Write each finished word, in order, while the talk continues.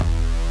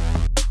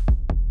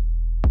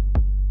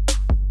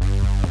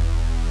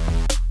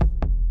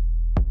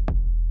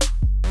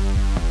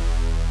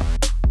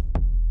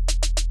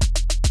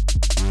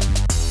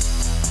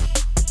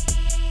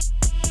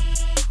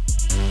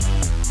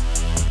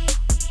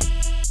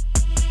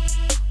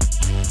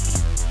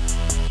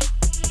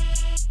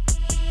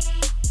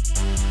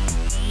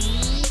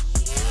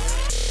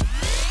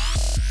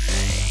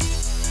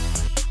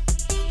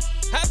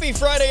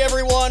Friday,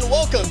 everyone.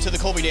 Welcome to the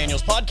Colby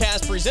Daniels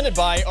podcast presented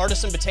by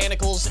Artisan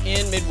Botanicals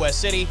in Midwest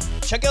City.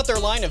 Check out their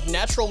line of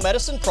natural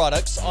medicine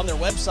products on their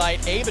website,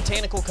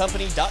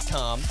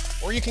 abotanicalcompany.com,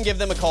 or you can give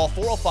them a call,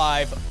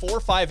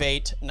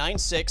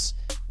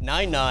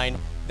 405-458-9699.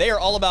 They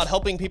are all about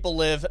helping people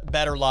live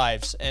better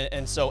lives.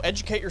 And so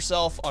educate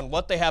yourself on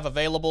what they have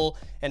available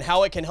and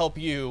how it can help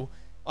you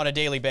on a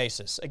daily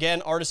basis.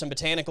 Again, Artisan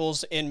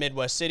Botanicals in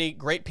Midwest City.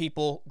 Great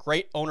people,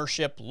 great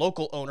ownership,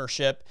 local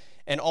ownership,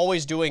 and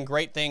always doing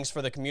great things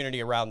for the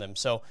community around them.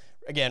 So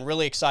again,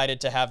 really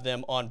excited to have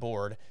them on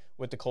board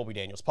with the Colby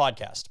Daniels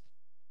podcast.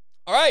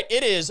 All right,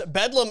 it is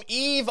Bedlam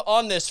Eve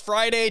on this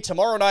Friday.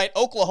 Tomorrow night,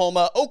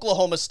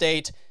 Oklahoma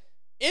State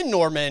in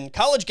Norman.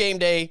 College game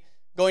day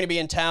going to be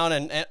in town,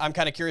 and I'm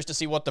kind of curious to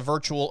see what the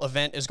virtual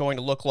event is going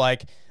to look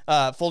like.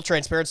 Full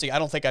transparency, I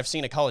don't think I've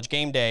seen a college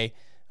game day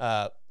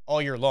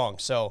all year long.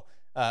 So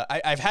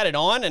I've had it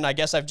on, and I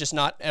guess I've just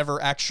not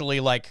ever actually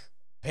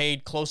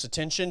paid close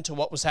attention to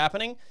what was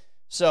happening.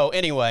 So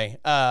anyway,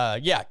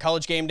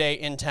 college game day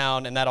in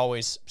town, and that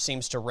always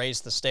seems to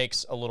raise the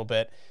stakes a little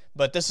bit.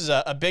 But this is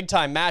a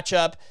big-time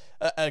matchup.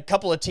 A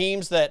couple of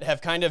teams that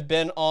have kind of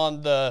been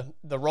on the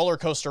roller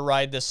coaster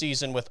ride this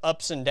season with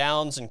ups and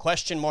downs and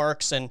question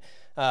marks, and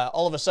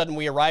all of a sudden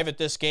we arrive at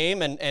this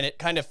game, and it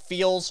kind of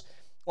feels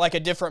like a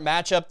different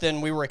matchup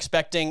than we were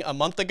expecting a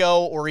month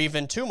ago or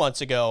even 2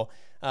 months ago.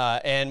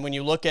 And when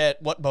you look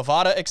at what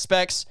Bovada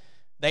expects,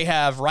 they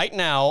have right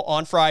now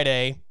on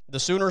Friday the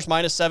Sooners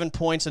minus 7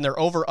 points, and their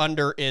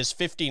over-under is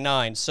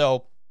 59.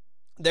 So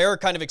they're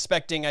kind of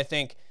expecting, I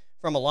think,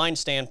 from a line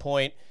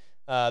standpoint,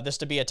 this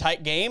to be a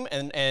tight game,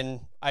 and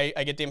I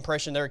get the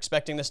impression they're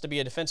expecting this to be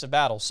a defensive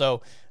battle.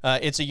 So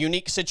it's a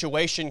unique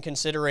situation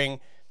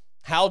considering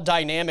how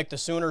dynamic the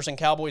Sooners and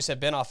Cowboys have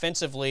been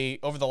offensively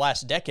over the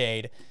last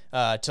decade,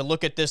 to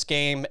look at this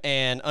game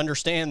and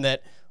understand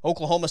that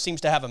Oklahoma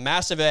seems to have a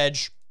massive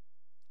edge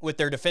with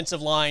their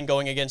defensive line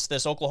going against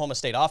this Oklahoma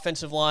State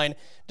offensive line,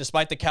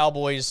 despite the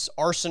Cowboys'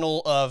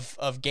 arsenal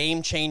of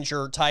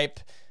game-changer type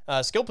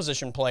skill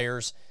position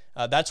players.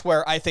 That's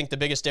where I think the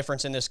biggest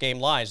difference in this game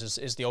lies,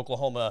 is the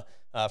Oklahoma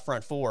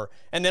front four.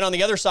 And then on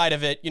the other side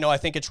of it, I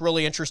think it's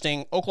really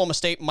interesting. Oklahoma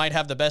State might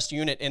have the best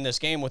unit in this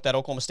game with that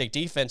Oklahoma State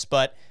defense,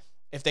 but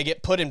if they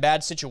get put in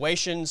bad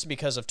situations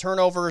because of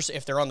turnovers,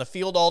 if they're on the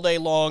field all day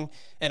long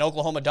and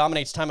Oklahoma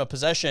dominates time of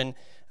possession,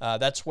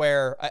 that's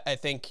where I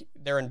think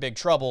they're in big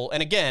trouble.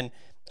 And again,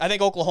 I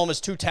think Oklahoma's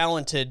too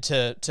talented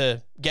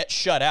to get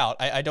shut out.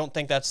 I don't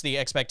think that's the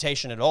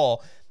expectation at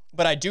all.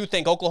 But I do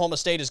think Oklahoma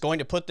State is going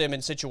to put them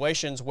in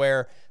situations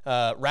where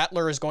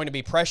Rattler is going to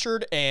be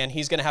pressured, and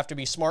he's going to have to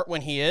be smart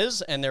when he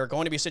is. And there are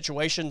going to be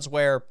situations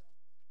where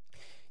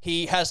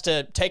he has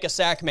to take a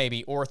sack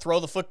maybe, or throw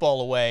the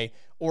football away,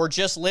 or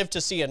just live to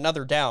see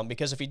another down.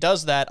 Because if he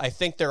does that, I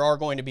think there are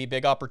going to be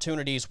big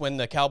opportunities when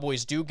the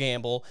Cowboys do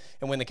gamble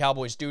and when the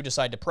Cowboys do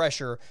decide to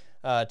pressure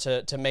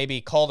to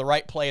maybe call the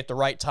right play at the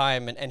right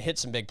time and hit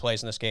some big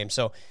plays in this game.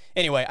 So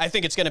anyway, I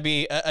think it's going to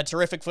be a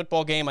terrific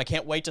football game. I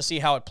can't wait to see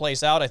how it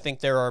plays out. I think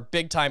there are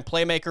big-time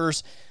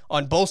playmakers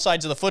on both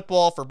sides of the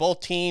football for both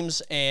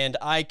teams, and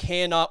I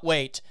cannot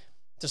wait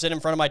to sit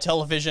in front of my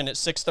television at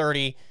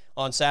 6:30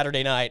 on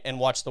Saturday night and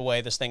watch the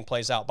way this thing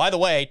plays out. By the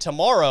way,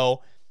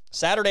 tomorrow,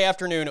 Saturday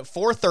afternoon at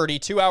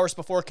 4:30, 2 hours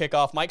before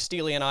kickoff, Mike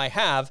Steely and I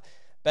have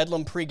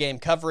Bedlam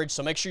pregame coverage,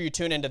 so make sure you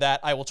tune into that.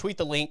 I will tweet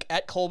the link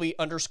at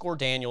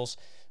Colby_Daniels.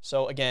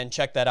 So again,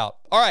 check that out.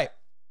 All right.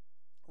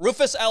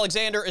 Rufus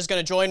Alexander is going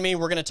to join me.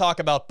 We're going to talk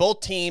about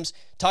both teams,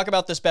 talk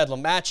about this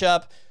Bedlam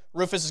matchup.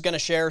 Rufus is going to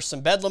share some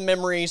Bedlam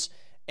memories,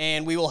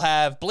 and we will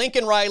have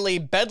Blinkin Riley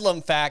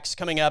Bedlam facts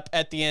coming up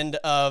at the end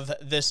of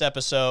this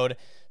episode.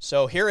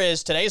 So here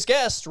is today's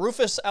guest,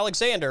 Rufus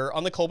Alexander,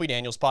 on the Colby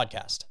Daniels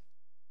podcast.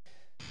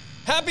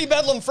 Happy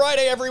Bedlam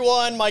Friday,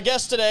 everyone. My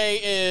guest today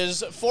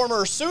is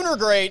former Sooner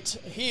great.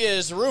 He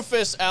is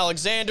Rufus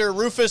Alexander.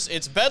 Rufus,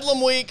 it's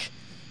Bedlam week.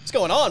 What's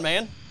going on,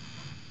 man?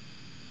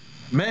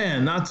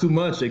 Man, not too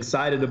much.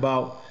 Excited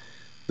about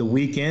the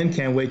weekend.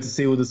 Can't wait to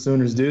see what the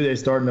Sooners do. They're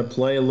starting to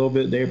play a little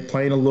bit. They're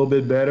playing a little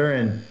bit better.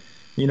 And,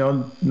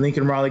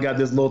 Lincoln Riley got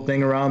this little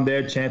thing around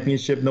there,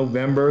 championship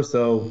November.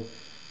 So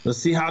let's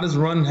see how this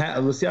run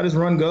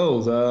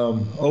goes.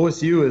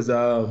 OSU is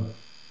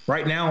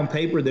right now on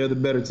paper, they're the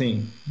better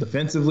team.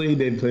 Defensively,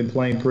 they've been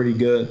playing pretty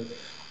good.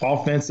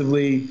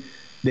 Offensively,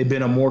 they've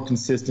been a more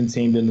consistent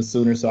team than the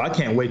Sooners. So I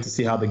can't wait to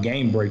see how the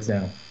game breaks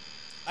down.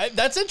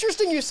 That's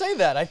interesting you say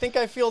that. I think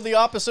I feel the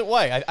opposite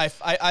way.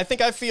 I think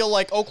I feel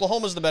like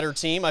Oklahoma's the better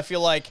team. I feel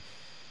like,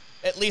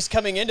 at least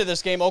coming into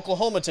this game,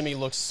 Oklahoma to me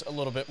looks a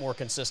little bit more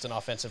consistent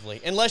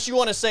offensively. Unless you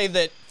want to say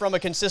that from a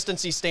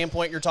consistency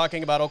standpoint, you're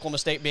talking about Oklahoma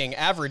State being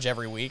average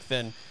every week,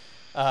 then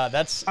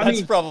that's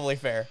probably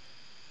fair.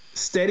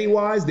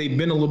 Steady-wise, they've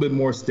been a little bit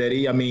more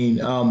steady. I mean,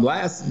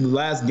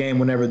 last game,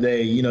 whenever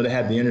they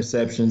had the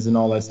interceptions and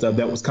all that stuff,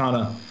 that was kind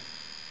of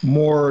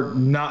more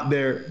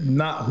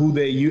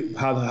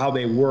how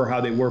they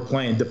were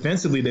playing.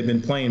 Defensively, they've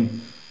been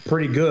playing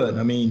pretty good.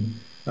 I mean,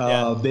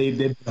 Yeah. They've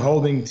been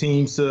holding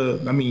teams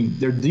to, I mean,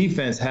 their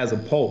defense has a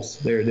pulse.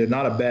 They're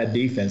not a bad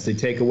defense. They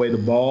take away the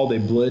ball, they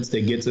blitz,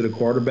 they get to the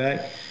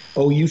quarterback.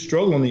 OU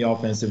struggle on the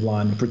offensive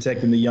line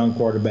protecting the young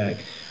quarterback.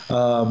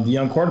 The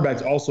young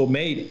quarterback's also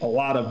made a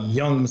lot of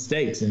young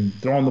mistakes and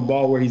throwing the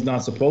ball where he's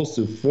not supposed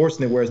to,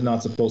 forcing it where it's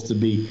not supposed to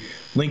be.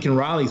 Lincoln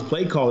Riley's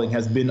play calling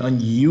has been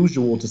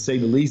unusual, to say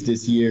the least,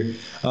 this year,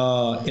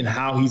 in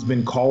how he's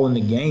been calling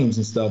the games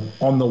and stuff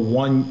on the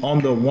 1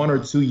 or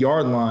 2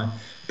 yard line.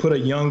 Put a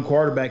young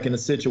quarterback in a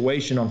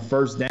situation on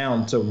first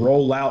down to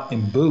roll out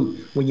and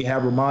boot when you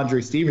have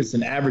Ramondre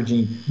Stevenson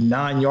averaging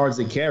 9 yards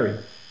a carry.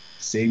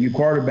 Save your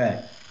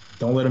quarterback.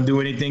 Don't let him do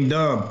anything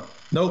dumb.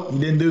 Nope, he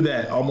didn't do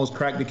that. Almost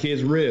cracked the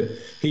kid's rib.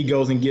 He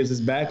goes and gives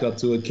his backup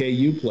to a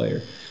KU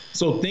player.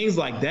 So things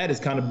like that has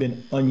kind of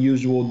been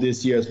unusual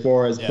this year as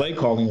far as play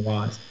calling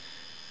wise.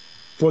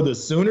 For the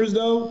Sooners,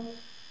 though,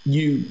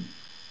 you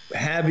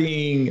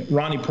having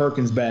Ronnie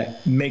Perkins back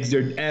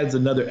adds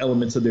another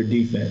element to their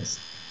defense.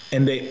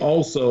 And they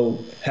also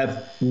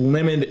have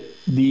limited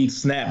the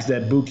snaps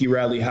that Buki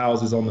Radley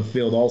houses on the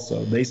field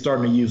also. They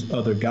starting to use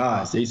other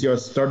guys. They are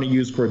starting to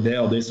use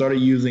Cordell. They started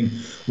using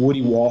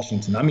Woody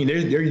Washington. I mean,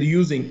 they're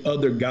using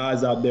other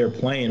guys out there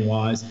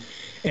playing-wise.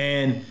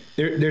 And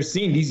they're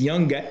seeing these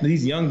young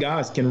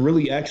guys can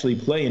really actually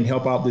play and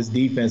help out this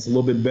defense a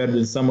little bit better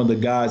than some of the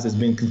guys that's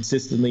been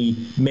consistently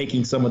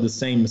making some of the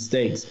same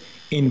mistakes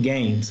in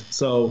games.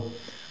 So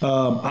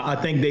I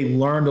think they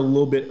learned a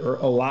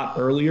lot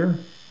earlier.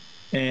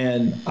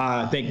 And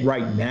I think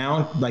right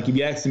now, like if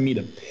you're asking me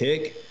to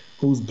pick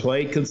who's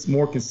played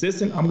more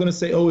consistent, I'm going to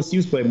say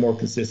OSU's played more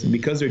consistent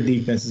because their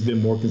defense has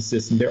been more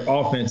consistent. Their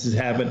offenses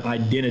have an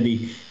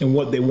identity in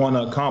what they want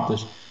to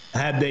accomplish.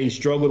 Have they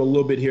struggled a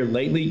little bit here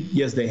lately?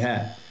 Yes, they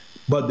have.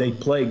 But they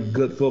play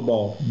good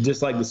football,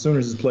 just like the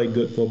Sooners has played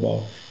good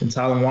football. And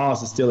Tylen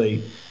Wallace is still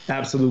a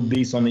absolute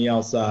beast on the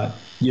outside.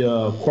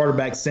 Your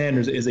quarterback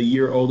Sanders is a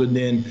year older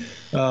than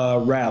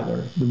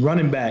Rattler. The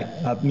running back,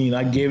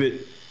 I gave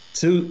it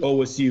to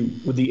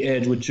OSU with the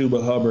edge with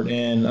Chuba Hubbard,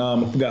 and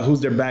I forgot who's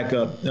their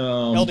backup.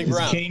 LD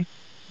Brown. King?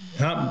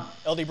 Huh?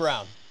 LD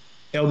Brown.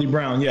 LD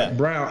Brown, yeah.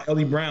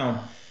 LD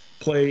Brown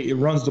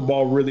runs the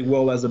ball really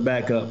well as a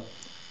backup.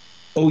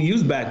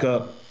 OU's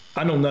backup,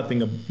 I know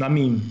nothing of. I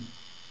mean,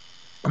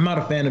 I'm not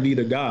a fan of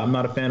either guy. I'm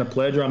not a fan of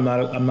Pledger. I'm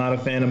not a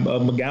fan of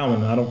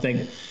McGowan. I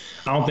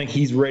don't think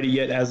he's ready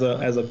yet as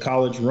a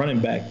college running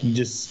back. You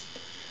just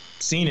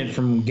seen it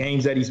from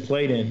games that he's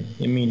played in.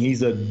 I mean,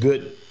 he's a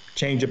good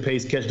change of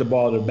pace, catch the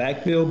ball to the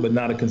backfield, but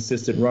not a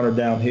consistent runner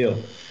downhill.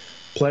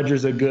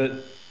 Pledger's a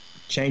good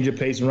change of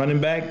pace running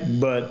back,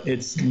 but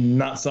it's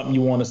not something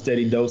you want a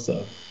steady dose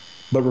of.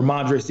 But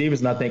Ramondre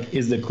Stevenson, I think,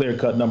 is the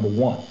clear-cut number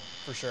one.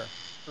 For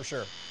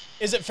sure.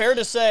 Is it fair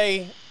to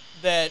say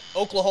that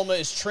Oklahoma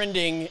is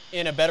trending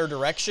in a better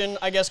direction,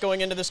 I guess,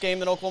 going into this game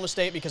than Oklahoma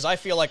State? Because I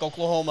feel like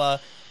Oklahoma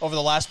over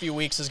the last few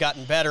weeks has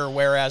gotten better,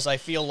 whereas I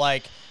feel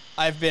like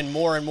I've been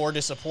more and more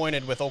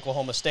disappointed with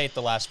Oklahoma State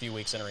the last few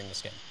weeks entering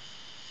this game.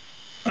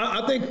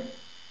 I think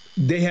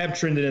they have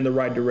trended in the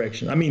right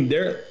direction. I mean,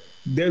 they're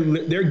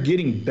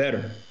getting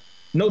better,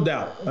 no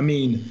doubt. I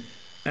mean,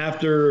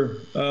 after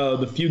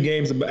the few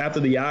games, after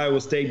the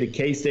Iowa State, the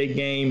K-State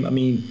game, I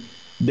mean,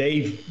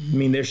 they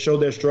showed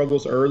their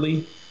struggles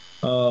early,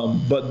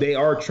 but they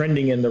are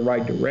trending in the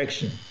right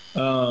direction.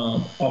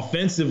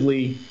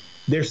 Offensively,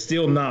 they're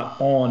still not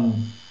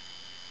on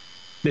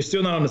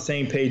the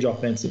same page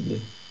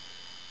offensively.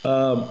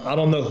 I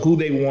don't know who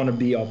they want to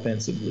be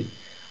offensively.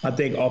 I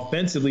think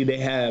offensively they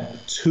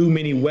have too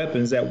many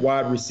weapons at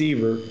wide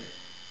receiver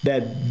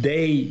that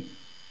they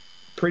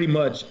pretty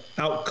much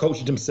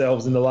outcoach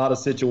themselves in a lot of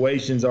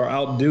situations or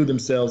outdo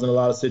themselves in a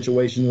lot of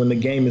situations when the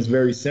game is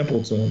very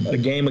simple to them. A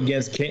game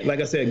against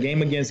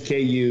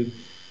KU,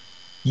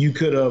 you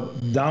could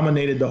have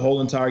dominated the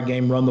whole entire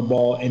game, run the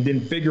ball, and then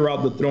figure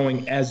out the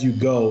throwing as you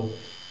go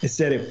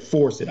instead of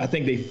force it. I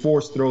think they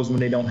force throws when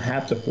they don't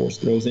have to force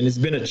throws, and it's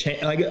been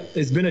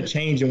a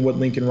change in what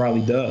Lincoln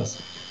Riley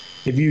does.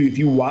 If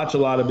you watch a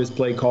lot of his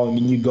play calling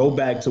and you go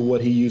back to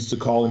what he used to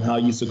call and how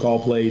he used to call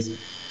plays,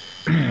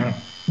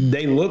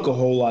 they look a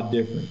whole lot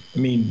different. I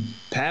mean,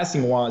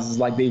 passing-wise, it's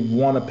like they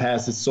want to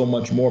pass it so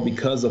much more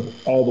because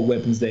of all the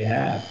weapons they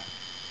have.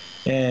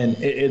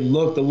 And it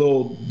looked a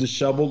little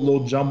disheveled, a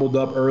little jumbled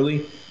up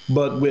early,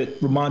 but with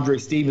Ramondre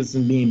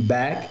Stevenson being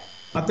back,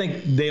 I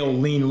think they'll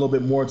lean a little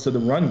bit more to the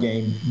run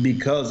game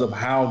because of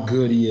how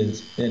good he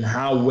is and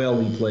how well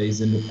he plays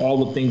and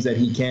all the things that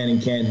he can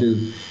and can't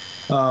do.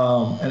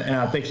 And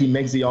I think he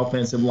makes the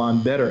offensive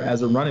line better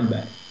as a running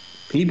back.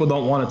 People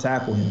don't want to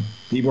tackle him.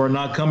 People are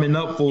not coming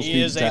up full speed.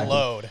 He is a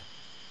load.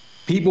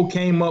 People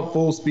came up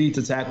full speed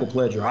to tackle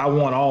Pledger. I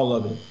want all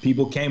of it.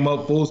 People came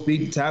up full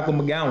speed to tackle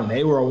McGowan.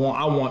 I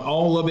want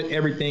all of it,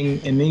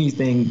 everything and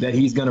anything that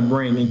he's going to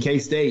bring. And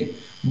K-State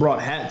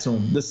brought hat to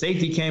him. The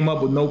safety came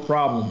up with no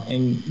problem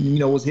and,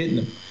 was hitting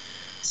him.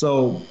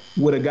 So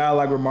with a guy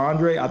like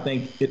Ramondre, I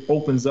think it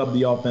opens up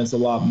the offense a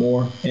lot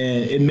more,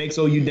 and it makes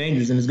OU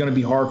dangerous, and it's going to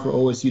be hard for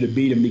OSU to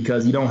beat him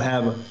because you don't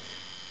have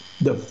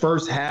the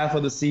first half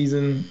of the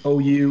season,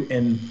 OU,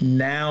 and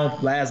now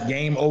last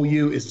game,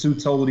 OU is two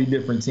totally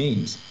different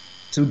teams,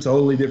 two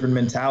totally different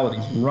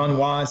mentalities,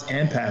 run-wise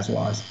and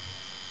pass-wise.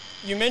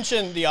 You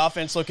mentioned the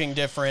offense looking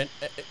different.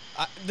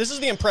 This is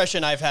the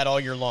impression I've had all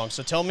year long,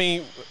 so tell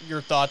me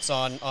your thoughts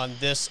on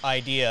this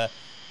idea.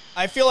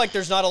 I feel like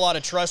there's not a lot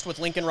of trust with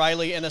Lincoln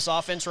Riley in this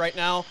offense right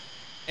now,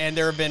 and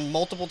there have been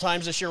multiple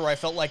times this year where I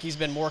felt like he's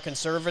been more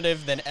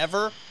conservative than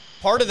ever.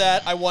 Part of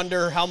that, I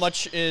wonder how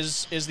much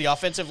is the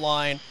offensive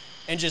line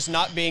and just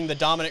not being the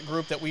dominant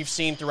group that we've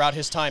seen throughout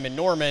his time in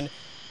Norman.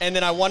 And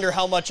then I wonder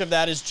how much of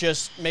that is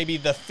just maybe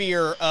the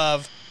fear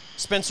of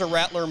Spencer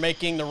Rattler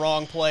making the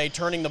wrong play,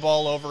 turning the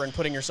ball over, and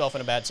putting yourself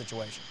in a bad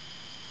situation.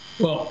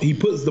 Well, he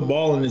puts the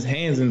ball in his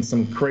hands in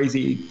some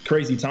crazy,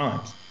 crazy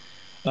times.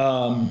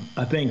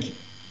 I think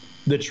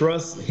the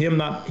trust, he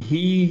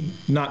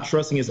not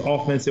trusting his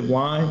offensive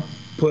line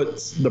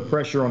puts the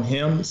pressure on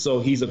him. So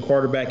he's a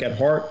quarterback at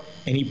heart,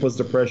 and he puts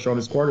the pressure on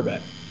his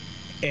quarterback.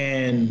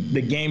 And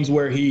the games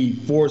where he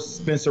forced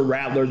Spencer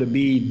Rattler to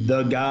be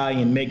the guy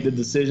and make the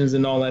decisions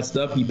and all that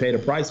stuff, he paid a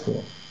price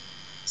for.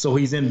 So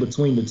he's in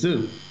between the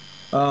two.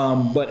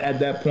 But at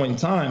that point in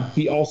time,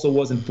 he also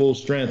wasn't full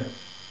strength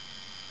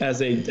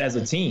as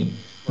a team.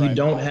 Right. You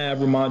don't have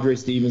Ramondre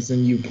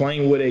Stevenson. You're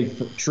playing with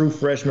a true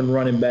freshman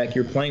running back.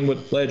 You're playing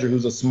with Pledger,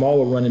 who's a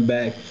smaller running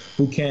back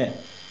who can't.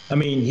 I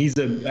mean,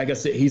 like I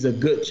said, he's a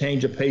good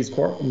change of pace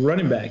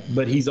running back,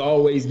 but he's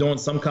always doing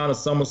some kind of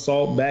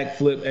somersault,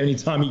 backflip.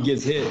 Anytime he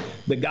gets hit,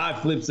 the guy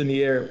flips in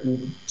the air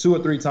 2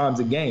 or 3 times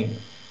a game.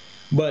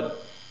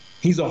 But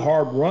he's a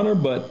hard runner,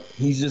 but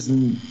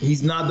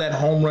he's not that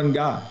home run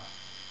guy.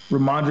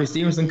 Ramondre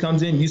Stevenson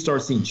comes in, you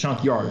start seeing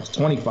chunk yards,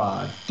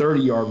 25,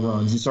 30-yard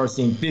runs. You start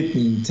seeing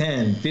 15,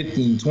 10,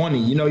 15, 20.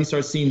 You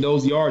start seeing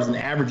those yards and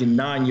averaging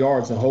 9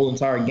 yards the whole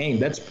entire game.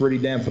 That's pretty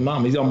damn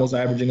phenomenal. He's almost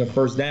averaging a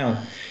first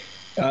down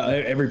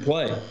every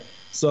play.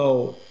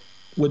 So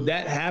with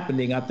that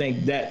happening, I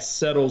think that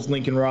settles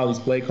Lincoln Riley's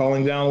play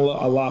calling down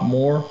a lot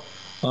more.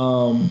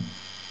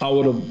 I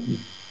would have,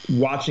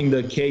 watching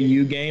the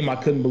KU game, I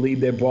couldn't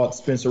believe they brought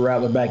Spencer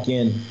Rattler back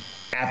in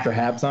after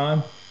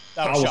halftime.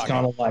 That was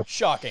kind of like,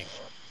 shocking.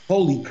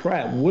 Holy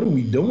crap, what are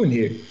we doing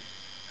here?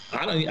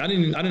 I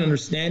didn't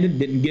understand it,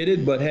 didn't get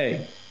it, but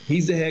hey,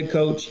 he's the head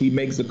coach. He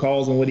makes the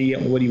calls on what he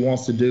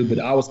wants to do, but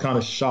I was kind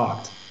of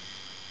shocked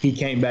he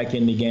came back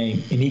in the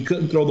game, and he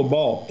couldn't throw the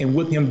ball. And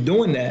with him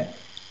doing that,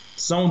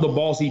 some of the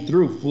balls he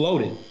threw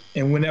floated.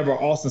 And whenever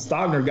Austin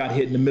Stogner got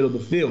hit in the middle of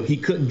the field, he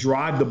couldn't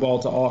drive the ball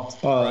to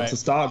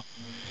Stogner,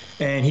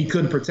 and he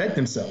couldn't protect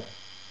himself.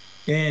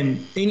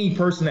 And any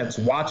person that's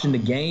watching the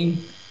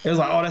game, it was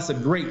like, oh, that's a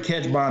great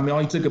catch by him. Oh,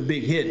 he took a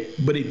big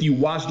hit. But if you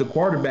watch the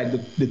quarterback,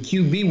 the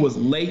QB was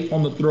late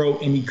on the throw,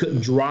 and he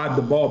couldn't drive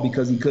the ball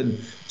because he couldn't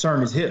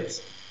turn his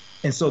hips.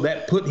 And so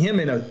that put him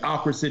in an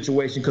awkward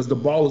situation because the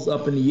ball was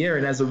up in the air.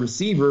 And as a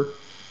receiver,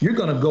 you're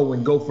going to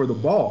go for the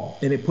ball.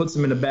 And it puts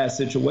him in a bad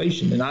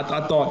situation. And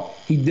I thought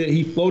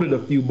he floated a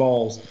few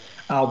balls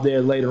out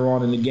there later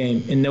on in the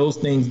game. And those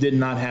things did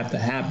not have to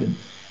happen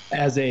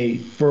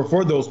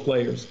for those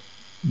players.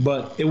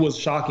 But it was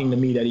shocking to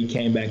me that he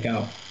came back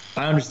out.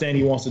 I understand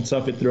he wants to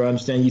tough it through. I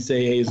understand you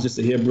say, hey, it's just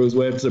a hip bruise.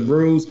 Well, if it's a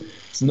bruise,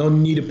 there's no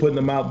need of putting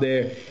them out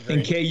there. Agreed.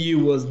 And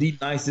KU was the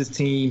nicest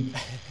team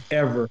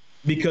ever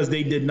because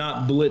they did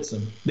not blitz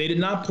him. They did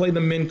not play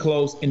them in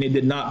close, and they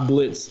did not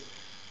blitz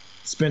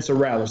Spencer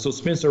Rattler. So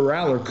Spencer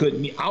Rattler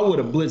I would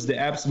have blitzed the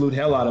absolute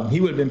hell out of him. He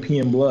would have been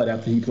peeing blood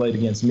after he played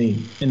against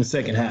me in the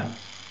second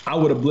half. I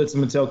would have blitzed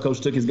him until coach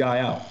took his guy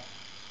out.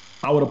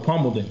 I would have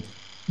pummeled him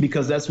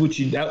because that's what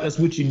you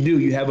do.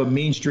 You have a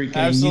mean streak,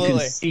 and you can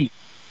see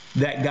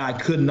that guy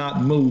could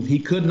not move. He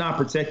could not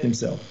protect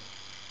himself.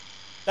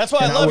 That's why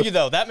I love you,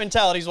 though. That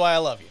mentality is why I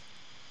love you.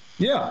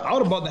 Yeah, I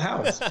would have bought the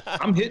house.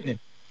 I'm hitting him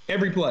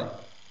every play.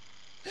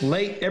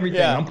 Late, everything.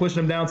 Yeah. I'm pushing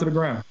him down to the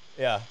ground.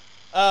 Yeah.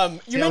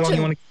 You mentioned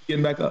you want to keep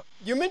getting back up.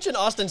 You mentioned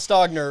Austin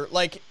Stogner.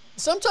 Like,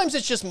 sometimes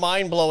it's just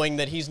mind-blowing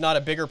that he's not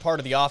a bigger part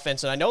of the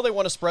offense. And I know they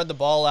want to spread the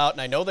ball out,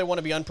 and I know they want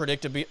to be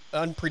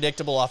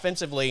unpredictable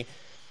offensively.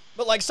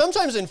 But, like,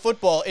 sometimes in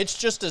football, it's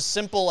just as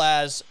simple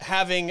as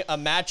having a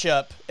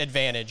matchup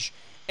advantage.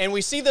 And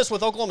we see this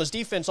with Oklahoma's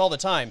defense all the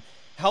time.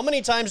 How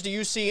many times do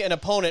you see an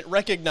opponent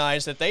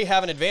recognize that they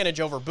have an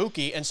advantage over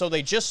Buki, and so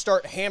they just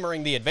start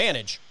hammering the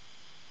advantage?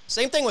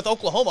 Same thing with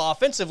Oklahoma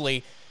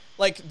offensively.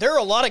 Like, there are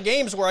a lot of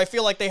games where I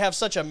feel like they have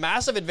such a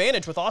massive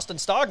advantage with Austin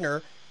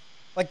Stogner.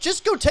 Like,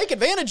 just go take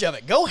advantage of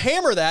it. Go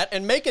hammer that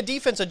and make a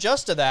defense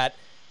adjust to that.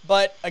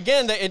 But,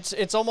 again,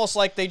 it's almost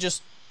like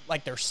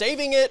they're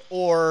saving it,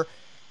 or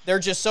they're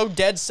just so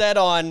dead set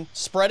on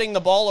spreading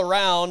the ball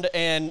around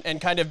and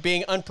kind of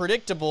being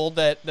unpredictable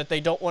that they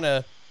don't want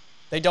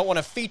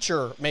to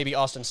feature maybe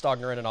Austin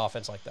Stogner in an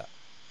offense like that.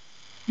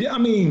 Yeah, I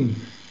mean,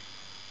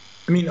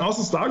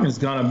 Austin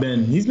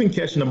Stogner's he's been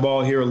catching the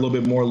ball here a little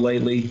bit more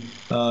lately.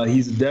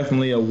 He's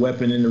definitely a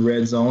weapon in the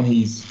red zone.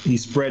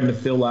 He's spreading the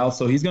field out,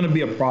 so he's going to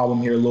be a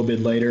problem here a little bit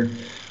later.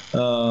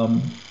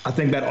 I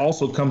think that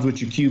also comes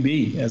with your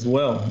QB as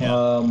well.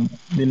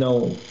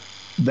 Yeah.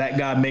 That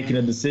guy making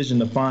a decision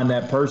to find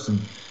that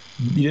person.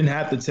 you didn't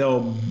have to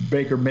tell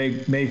Baker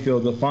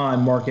Mayfield to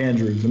find Mark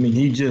Andrews. I mean,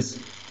 he just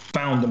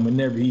found him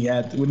whenever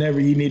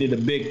he needed a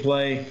big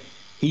play.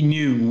 He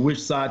knew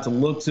which side to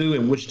look to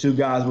and which two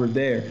guys were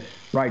there.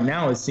 Right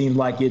now, it seems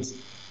like it's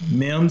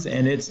Mims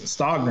and it's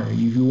Stogner. If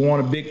you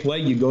want a big play,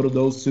 you go to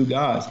those two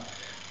guys.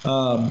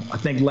 I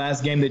think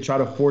last game they tried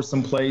to force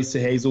some plays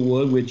to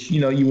Hazelwood, which,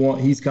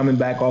 he's coming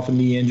back off a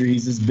knee injury.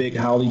 He's this big,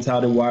 highly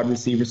touted wide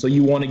receiver. So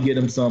you want to get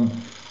him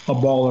a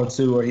ball or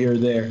two or here or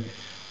there.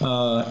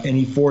 And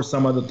he forced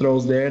some of the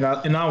throws there.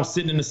 And I was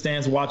sitting in the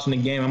stands watching the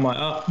game. I'm like,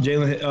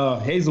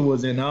 Jalen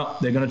Hazelwood's in.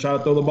 They're going to try to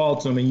throw the ball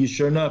to him. And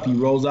sure enough, he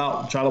rolls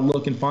out, try to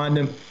look and find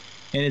him.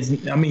 And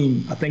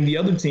I think the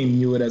other team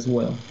knew it as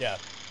well. Yeah.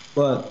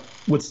 But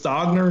with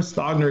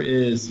Stogner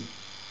is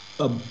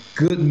a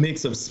good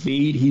mix of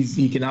speed.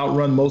 He can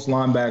outrun most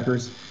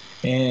linebackers,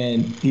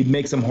 and he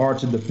makes them hard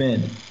to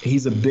defend.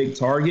 He's a big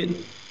target.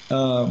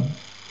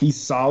 He's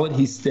solid.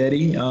 He's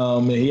steady.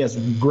 He has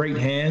great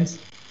hands.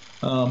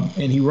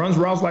 And he runs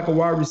routes like a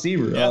wide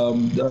receiver.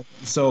 Yeah.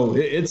 So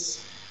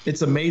it's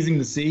amazing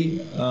to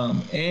see.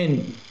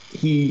 And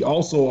he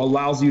also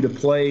allows you to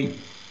play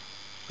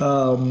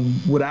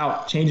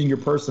without changing your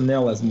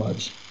personnel as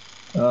much.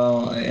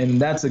 And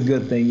that's a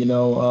good thing.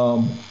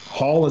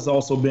 Hall has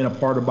also been a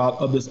part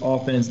of this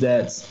offense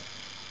that's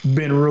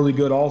been really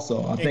good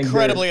also. I think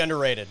incredibly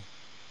underrated.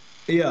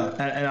 Yeah,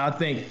 and I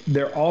think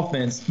their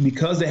offense,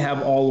 because they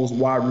have all those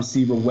wide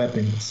receiver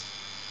weapons,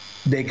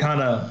 they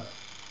kind of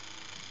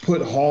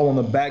put Hall on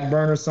the back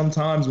burner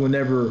sometimes.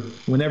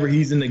 Whenever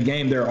he's in the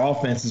game, their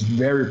offense is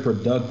very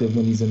productive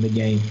when he's in the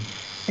game.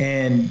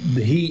 And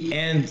he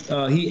and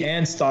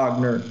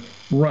Stogner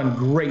run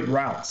great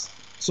routes.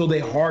 So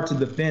they're hard to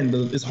defend.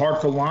 It's hard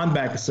for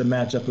linebackers to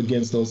match up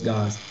against those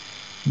guys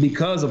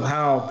because of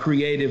how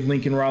creative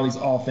Lincoln Riley's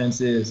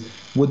offense is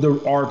with the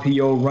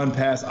RPO run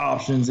pass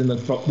options and the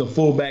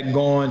fullback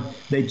going.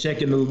 They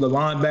check into the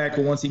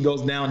linebacker. Once he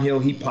goes downhill,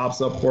 he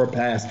pops up for a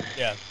pass.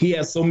 Yeah. He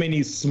has so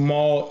many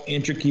small,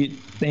 intricate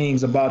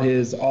things about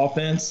his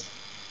offense.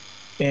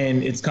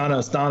 And it's kind of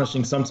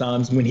astonishing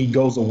sometimes when he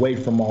goes away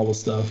from all the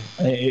stuff.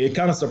 It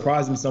kind of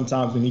surprises me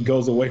sometimes when he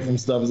goes away from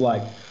stuff. It's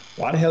like,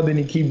 why the hell didn't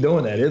he keep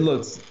doing that? It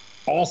looks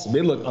awesome.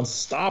 They look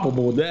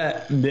unstoppable with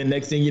that. And then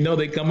next thing you know,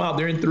 they come out,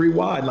 they're in 3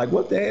 wide. Like,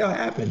 what the hell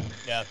happened?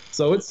 Yeah.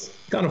 So it's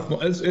kind of fun.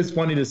 It's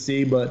funny to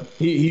see, but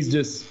he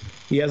has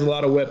a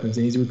lot of weapons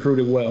and he's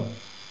recruited well.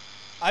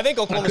 I think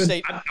Oklahoma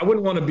State. I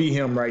wouldn't want to be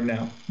him right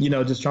now,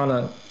 just trying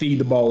to feed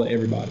the ball to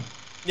everybody.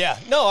 Yeah,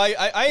 no,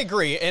 I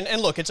agree.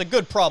 And look, it's a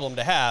good problem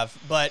to have,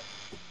 but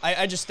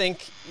I just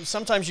think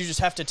sometimes you just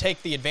have to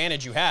take the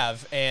advantage you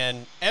have,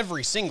 and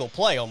every single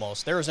play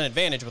almost, there is an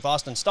advantage with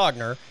Austin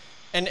Stogner,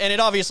 and it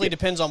obviously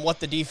depends on what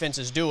the defense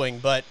is doing,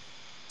 but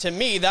to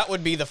me, that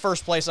would be the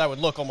first place I would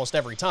look almost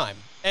every time.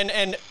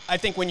 And I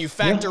think when you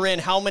factor in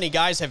how many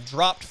guys have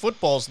dropped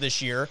footballs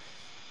this year,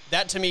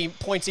 that to me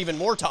points even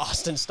more to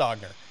Austin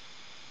Stogner.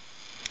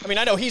 I mean,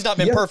 I know he's not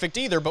been perfect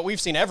either, but we've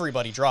seen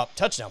everybody drop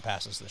touchdown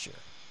passes this year.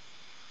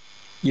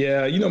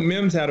 Yeah,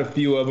 Mims had a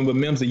few of them, but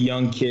Mims a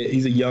young kid.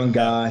 He's a young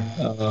guy.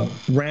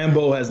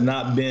 Rambo has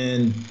not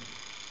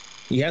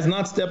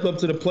stepped up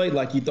to the plate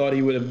like he thought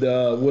he would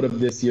have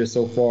this year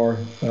so far,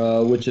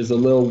 which is a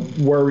little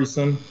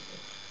worrisome.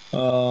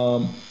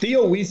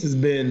 Theo Weiss has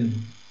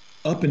been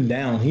up and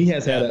down. He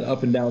has had an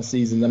up and down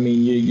season. I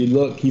mean, you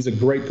look, he's a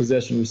great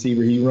possession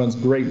receiver. He runs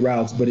great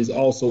routes, but he's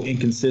also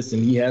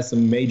inconsistent. He has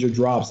some major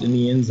drops in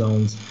the end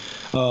zones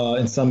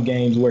in some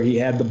games where he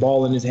had the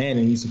ball in his hand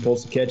and he's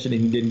supposed to catch it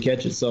and he didn't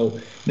catch it. So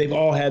they've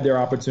all had their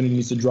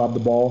opportunities to drop the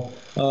ball.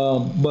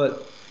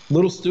 But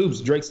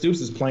Drake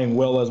Stoops is playing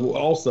well as well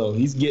also.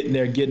 He's getting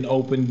there, getting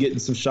open, getting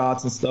some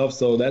shots and stuff.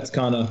 So that's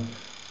kind of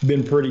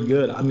been pretty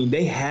good. I mean,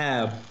 they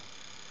have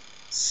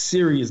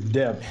serious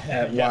depth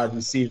at wide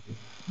receiver.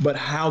 But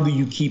how do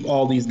you keep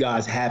all these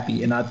guys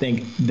happy? And I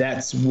think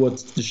that's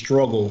what's the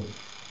struggle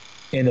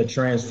in a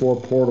transfer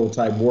portal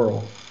type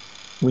world.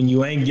 When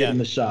you ain't getting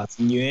the shots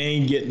and you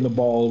ain't getting the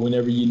ball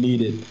whenever you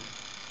need it,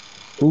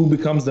 who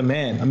becomes the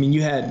man? I mean,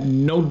 you had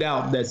no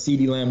doubt that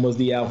CeeDee Lamb was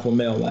the alpha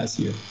male last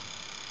year.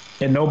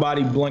 And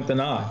nobody blinked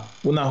an eye.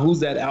 Well, now who's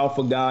that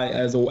alpha guy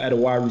at a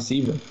wide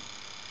receiver?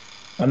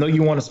 I know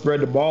you want to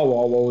spread the ball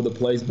all over the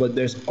place, but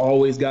there's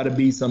always got to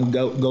be some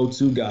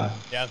go-to guy.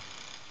 Yeah.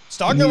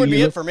 Stogner would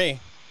be it for me.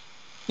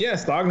 Yeah,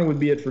 Stogner would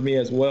be it for me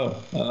as well.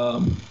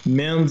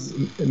 Mims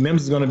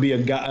is going to be a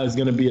guy. Is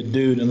going to be a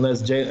dude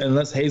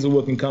unless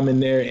Hazelwood can come in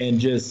there and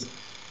just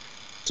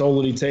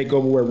totally take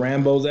over where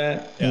Rambo's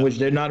at, in which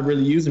they're not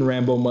really using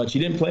Rambo much. He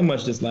didn't play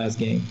much this last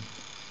game,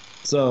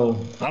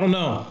 so I don't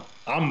know.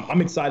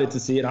 I'm excited to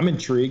see it. I'm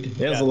intrigued.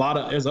 There's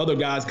other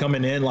guys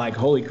coming in like,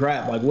 holy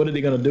crap! Like, what are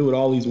they going to do with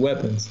all these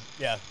weapons?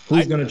 Yeah,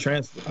 who's going to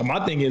transfer?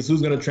 My thing is,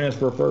 who's going to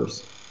transfer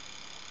first?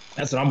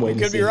 That's what I'm waiting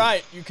to see.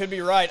 You could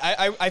be right.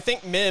 I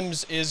think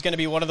Mims is going to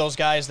be one of those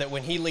guys that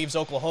when he leaves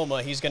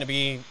Oklahoma, he's going to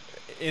be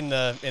in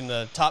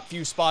the top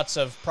few spots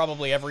of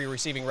probably every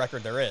receiving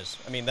record there is.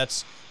 I mean,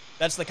 that's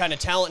the kind of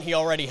talent he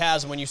already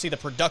has. And when you see the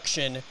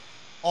production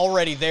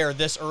already there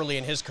this early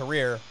in his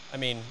career, I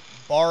mean,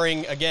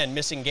 barring, again,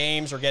 missing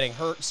games or getting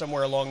hurt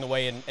somewhere along the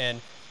way and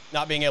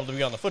not being able to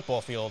be on the football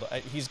field,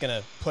 he's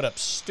going to put up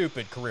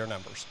stupid career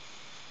numbers.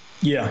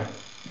 Yeah,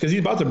 because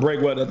he's about to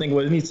break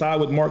isn't he tied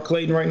with Mark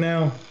Clayton right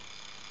now?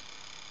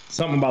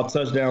 Something about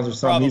touchdowns or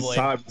something.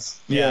 Probably. He's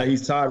tied.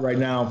 He's tied right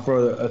now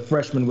for a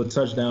freshman with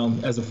touchdown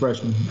as a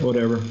freshman or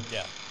whatever.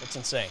 Yeah, it's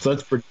insane. So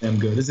that's pretty damn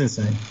good. It's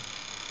insane.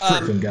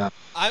 Freaking guy.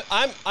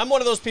 I'm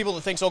one of those people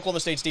that thinks Oklahoma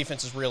State's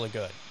defense is really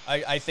good.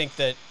 I think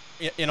that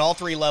in all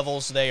three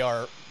levels they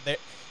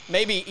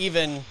maybe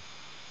even,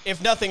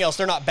 if nothing else,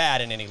 they're not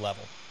bad in any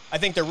level. I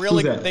think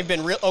they've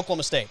been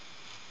Oklahoma State.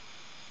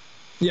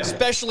 Yeah.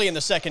 Especially in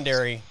the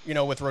secondary,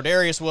 with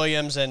Rodarius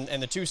Williams and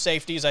the two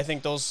safeties. I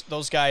think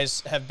those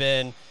guys have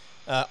been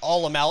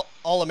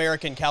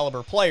all-American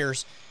caliber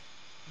players.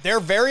 They're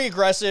very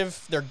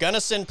aggressive. They're going to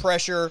send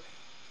pressure.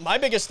 My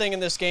biggest thing in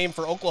this game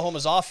for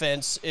Oklahoma's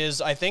offense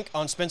is, I think,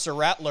 on Spencer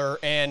Rattler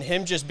and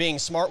him just being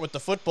smart with the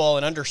football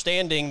and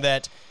understanding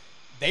that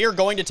they are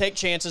going to take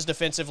chances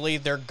defensively.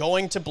 They're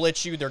going to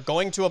blitz you. They're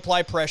going to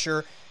apply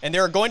pressure. And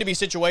there are going to be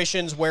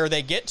situations where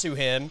they get to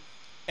him.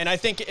 And I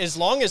think as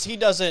long as he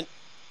doesn't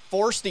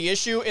force the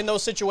issue in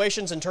those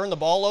situations and turn the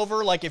ball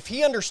over, like if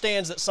he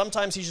understands that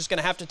sometimes he's just going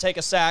to have to take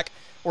a sack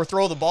or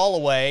throw the ball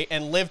away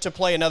and live to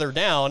play another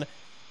down,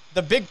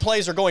 the big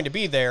plays are going to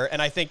be there.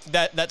 And I think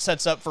that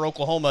sets up for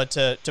Oklahoma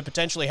to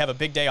potentially have a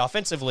big day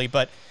offensively.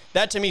 But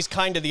that to me is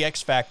kind of the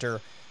X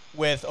factor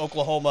with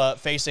Oklahoma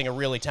facing a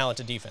really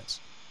talented defense.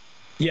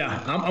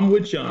 Yeah, I'm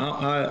with you.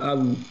 I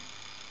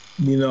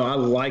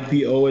like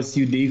the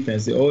OSU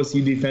defense. The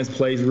OSU defense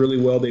plays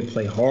really well. They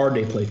play hard.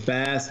 They play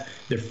fast.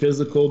 They're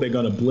physical. They're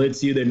going to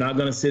blitz you. They're not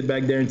going to sit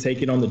back there and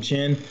take it on the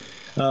chin,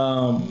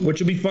 which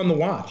will be fun to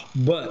watch.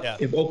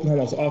 But if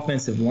Oklahoma's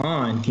offensive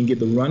line can get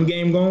the run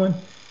game going,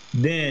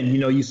 then,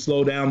 you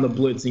slow down the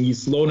blitz and you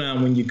slow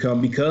down when you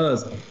come,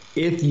 because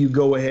if you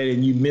go ahead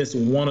and you miss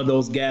one of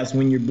those gaps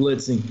when you're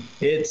blitzing,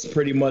 it's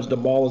pretty much the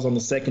ball is on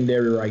the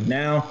secondary right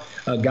now.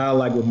 A guy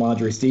like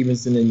Ramondre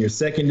Stevenson in your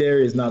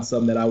secondary is not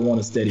something that I want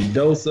a steady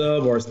dose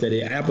of or a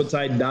steady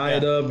appetite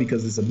diet of,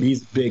 because it's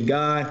a big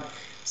guy,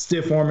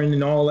 stiff arming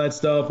and all that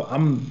stuff.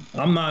 I'm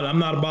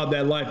not about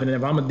that life. And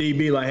if I'm a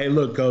DB, like, hey,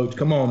 look, coach,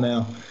 come on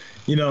now,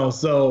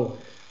 so.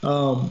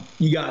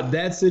 You got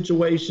that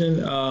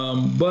situation,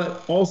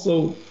 but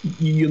also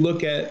you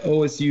look at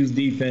OSU's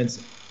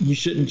defense. You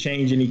shouldn't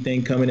change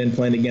anything coming in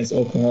playing against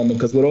Oklahoma,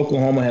 because what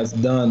Oklahoma has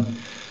done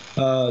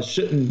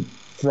shouldn't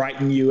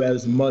frighten you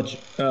as much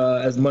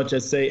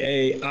as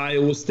say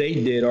Iowa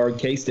State did or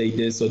K-State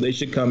did. So they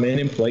should come in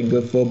and play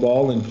good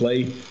football and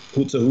play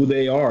to who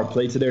they are,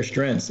 play to their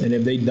strengths. And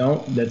if they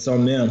don't, that's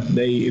on them.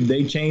 If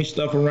they change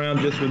stuff around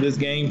just for this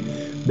game,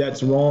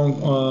 that's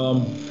wrong.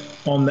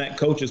 On that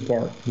coach's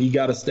part, he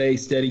got to stay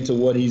steady to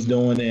what he's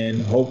doing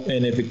and hope.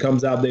 And if it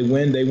comes out they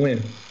win, they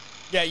win.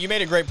 Yeah, you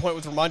made a great point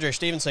with Ramondre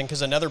Stevenson,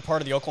 because another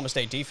part of the Oklahoma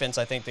State defense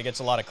I think that gets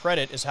a lot of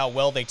credit is how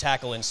well they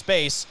tackle in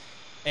space.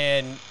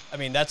 And, I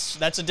mean, that's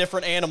a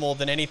different animal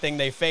than anything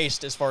they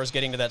faced as far as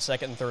getting to that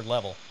second and third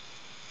level.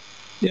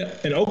 Yeah,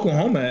 and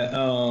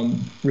Oklahoma,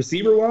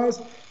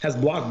 receiver-wise, has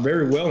blocked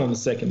very well on the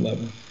second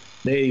level.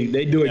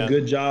 They do a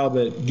good job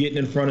at getting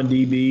in front of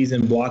DBs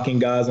and blocking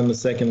guys on the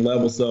second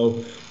level.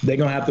 So they're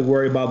going to have to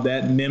worry about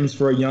that. Mims,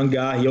 for a young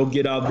guy, he'll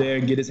get out there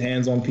and get his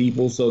hands on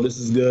people. So this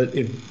is good.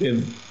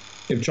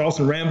 If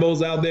Charleston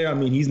Rambo's out there, I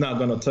mean, he's not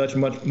going to touch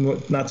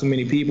not too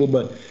many people.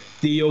 But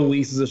Theo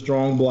Weiss is a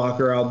strong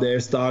blocker out there.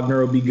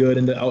 Stogner will be good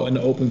in the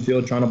open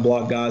field trying to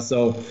block guys.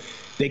 So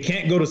they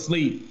can't go to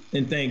sleep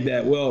and think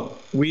that, well,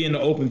 we in the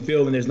open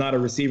field and there's not a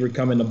receiver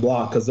coming to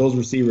block, because those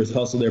receivers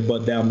hustle their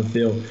butt down the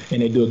field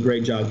and they do a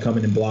great job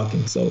coming and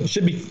blocking. So it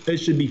should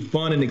be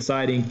fun and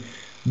exciting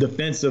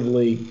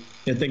defensively.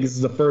 I think this is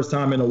the first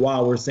time in a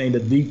while we're saying the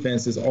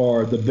defenses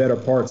are the better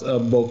parts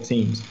of both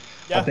teams.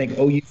 Yeah. I think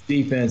OU's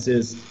defense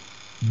is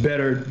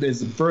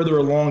further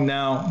along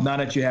now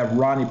that you have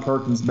Ronnie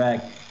Perkins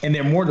back, and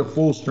they're more to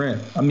full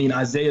strength. I mean,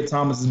 Isaiah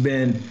Thomas has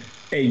been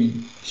a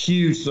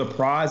huge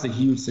surprise, a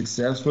huge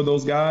success for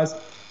those guys.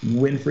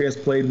 Winfrey has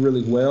played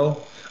really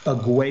well.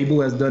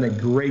 Aguebu has done a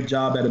great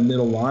job at a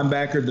middle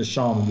linebacker.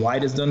 Deshaun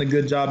White has done a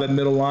good job at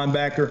middle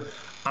linebacker.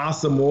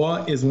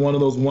 Asamoah is one of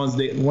those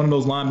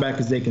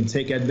linebackers they can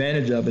take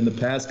advantage of in the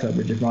pass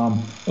coverage if I'm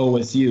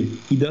OSU.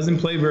 He doesn't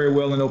play very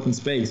well in open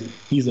space.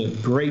 He's a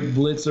great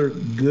blitzer,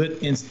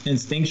 good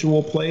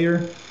instinctual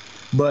player,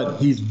 but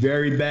he's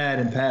very bad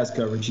in pass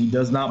coverage. He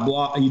does not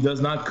block. He does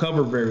not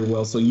cover very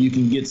well, so you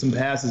can get some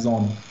passes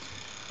on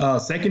him.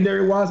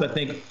 Secondary-wise, I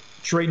think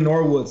Trey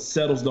Norwood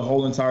settles the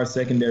whole entire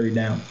secondary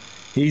down.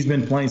 He's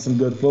been playing some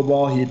good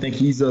football. I think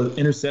he's an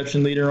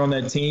interception leader on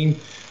that team.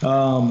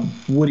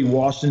 Woody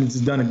Washington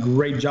has done a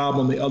great job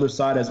on the other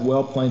side as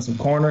well, playing some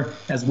corner,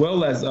 as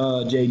well as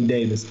Jaden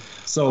Davis.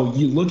 So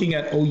you looking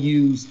at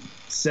OU's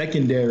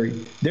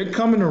secondary, they're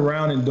coming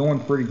around and doing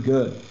pretty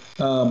good.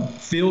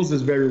 Fields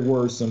is very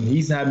worrisome. He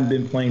hasn't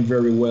been playing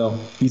very well.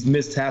 He's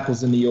missed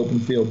tackles in the open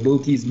field.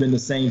 Buki's been the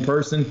same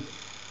person.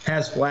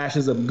 Has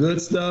flashes of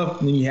good stuff,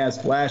 and he has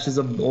flashes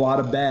of a lot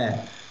of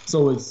bad.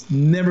 So it's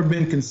never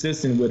been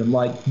consistent with him.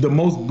 Like the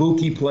most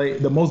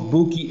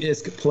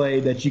Buki-esque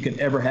play that you can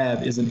ever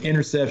have is an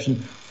interception,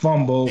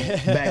 fumble,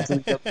 back to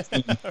the other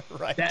team.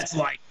 Right. That's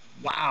like,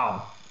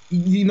 wow.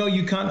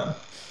 You kind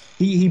of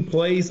he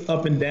plays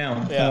up and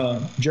down.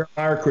 Yeah.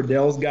 Jeremiah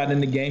Cradell's gotten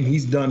in the game.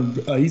 He's done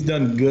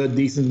good,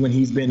 decent when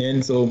he's been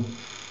in. So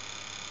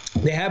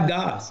they have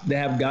guys,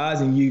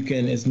 and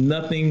it's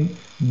nothing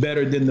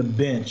better than the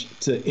bench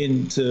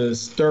to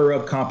stir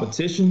up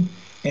competition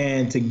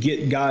and to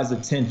get guys'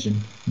 attention.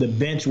 The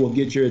bench will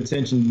get your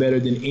attention better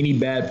than any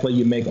bad play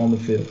you make on the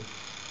field.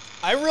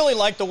 I really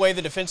like the way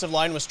the defensive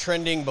line was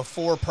trending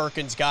before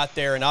Perkins got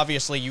there, and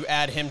obviously you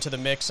add him to the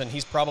mix, and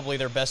he's probably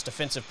their best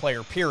defensive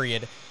player,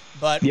 period.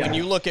 But when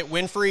you look at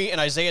Winfrey and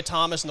Isaiah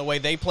Thomas and the way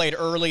they played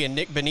early and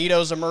Nick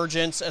Benito's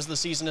emergence as the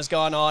season has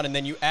gone on, and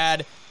then you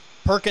add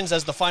Perkins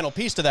as the final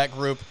piece to that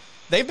group,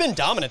 they've been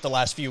dominant the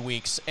last few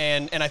weeks,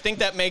 and I think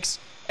that makes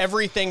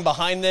everything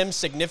behind them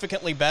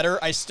significantly better.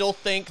 I still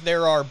think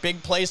there are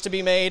big plays to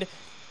be made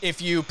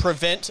if you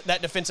prevent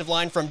that defensive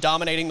line from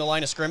dominating the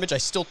line of scrimmage. I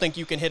still think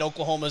you can hit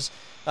Oklahoma's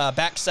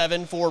back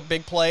seven for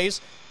big plays,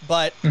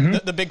 but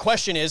the big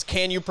question is,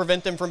 can you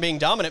prevent them from being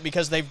dominant?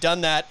 Because they've done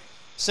that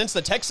since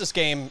the Texas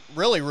game,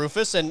 really,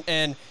 Rufus,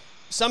 and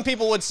some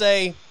people would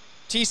say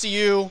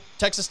TCU,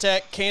 Texas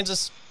Tech,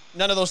 Kansas,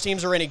 none of those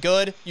teams are any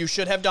good. You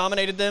should have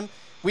dominated them.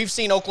 We've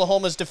seen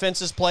Oklahoma's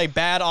defenses play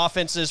bad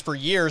offenses for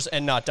years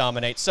and not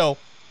dominate. So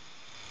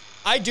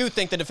I do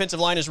think the defensive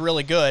line is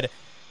really good.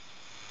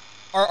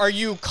 Are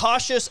you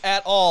cautious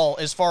at all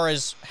as far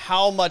as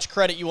how much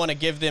credit you want to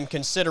give them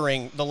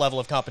considering the level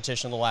of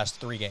competition in the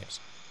last 3 games?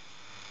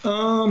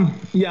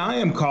 Yeah, I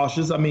am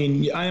cautious. I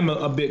mean, I am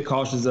a bit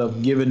cautious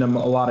of giving them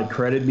a lot of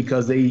credit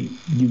because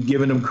you've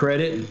given them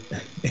credit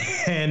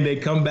and they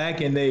come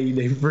back and they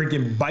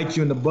freaking bite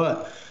you in the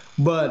butt.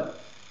 But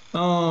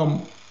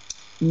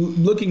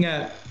looking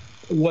at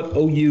what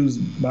OU's,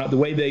 the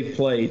way they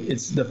played,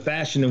 it's the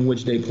fashion in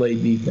which they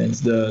played defense,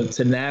 the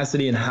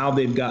tenacity and how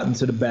they've gotten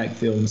to the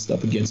backfield and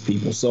stuff against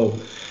people. So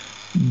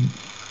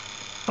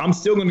I'm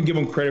still going to give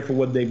them credit for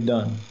what they've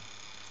done.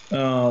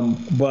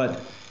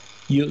 But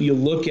you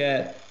look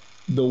at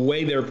the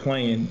way they're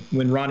playing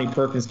when Ronnie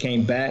Perkins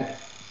came back,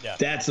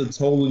 that's a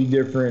totally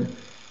different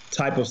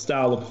type of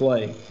style of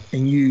play.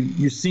 And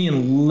you're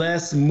seeing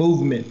less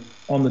movement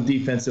on the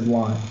defensive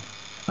line.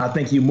 I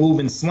think you move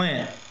and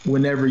slant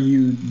whenever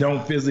you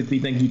don't physically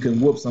think you can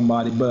whoop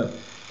somebody. But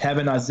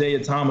having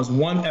Isaiah Thomas,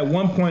 at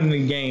one point in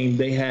the game,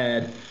 they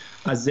had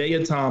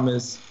Isaiah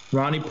Thomas,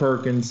 Ronnie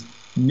Perkins,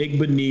 Nick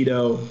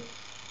Benito,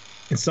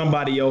 and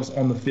somebody else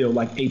on the field,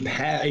 like a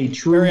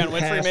true Perrion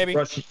Winfrey, maybe?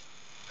 Rush.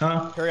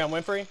 Huh? Perrion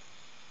Winfrey?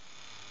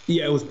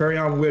 Yeah, it was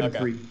Perrion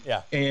Winfrey. Okay.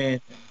 Yeah. And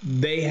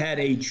they had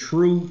a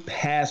true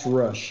pass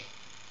rush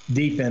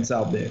defense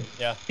out there.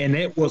 Yeah. And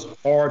it was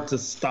hard to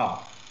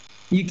stop.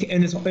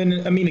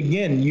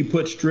 Again, you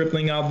put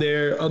Stripling out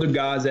there, other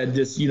guys that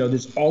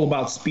just all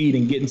about speed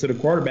and getting to the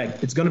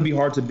quarterback. It's going to be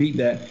hard to beat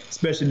that,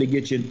 especially to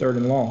get you in 3rd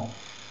and long.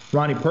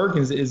 Ronnie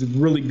Perkins is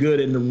really good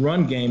in the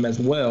run game as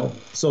well.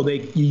 So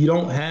you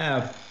don't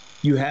have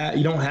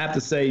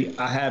to say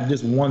I have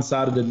just one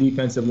side of the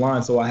defensive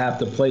line, so I have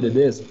to play to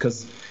this,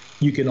 because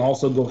you can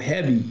also go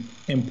heavy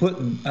and put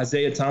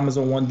Isaiah Thomas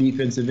on one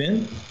defensive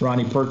end,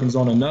 Ronnie Perkins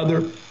on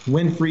another,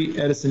 Winfrey,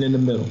 Edison in the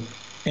middle,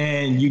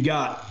 and you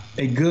got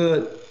a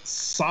good,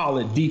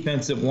 solid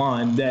defensive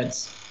line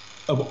that's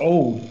of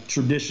old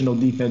traditional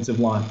defensive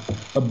line.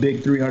 A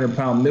big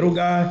 300-pound middle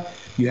guy,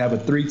 you have a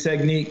 3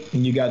 technique,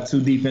 and you got 2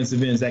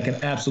 defensive ends that can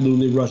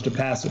absolutely rush the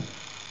passer.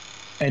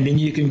 And then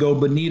you can go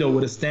Benito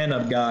with a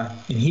stand-up guy,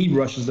 and he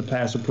rushes the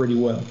passer pretty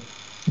well.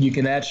 You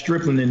can add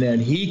Stripling in there,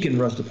 and he can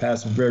rush the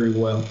passer very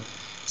well.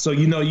 So,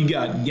 you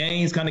got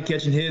Gaines kind of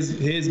catching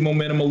his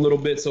momentum a little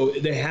bit. So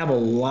they have a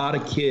lot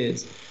of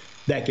kids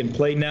that can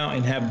play now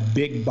and have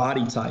big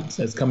body types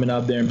that's coming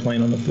out there and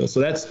playing on the field. So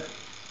that's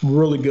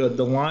really good.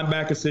 The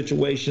linebacker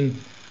situation,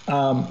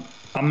 I'm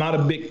not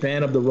a big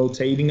fan of the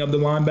rotating of the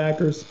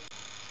linebackers.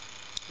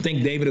 I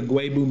think David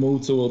Agwebu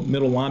moved to a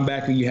middle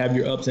linebacker. You have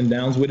your ups and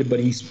downs with it,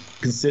 but he's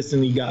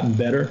consistently gotten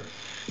better.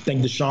 I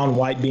think Deshaun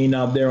White being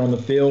out there on the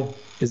field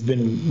has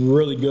been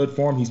really good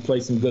for him. He's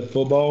played some good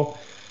football.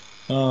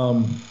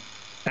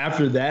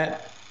 After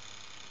that,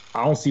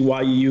 I don't see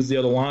why you use the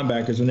other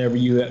linebackers whenever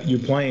you're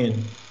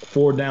playing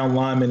 4 down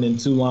linemen and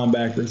 2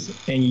 linebackers,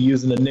 and you're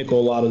using the nickel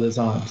a lot of the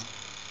times.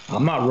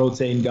 I'm not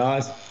rotating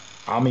guys.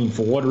 I mean,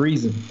 for what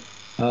reason?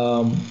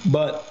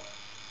 But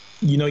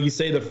you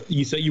say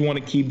you want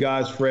to keep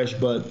guys fresh,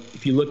 but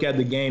if you look at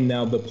the game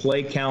now, the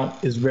play count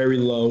is very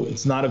low.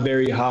 It's not a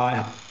very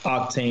high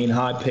octane,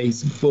 high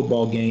paced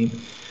football game.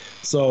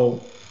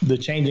 So the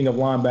changing of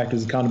linebackers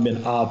has kind of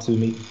been odd to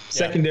me. Yeah.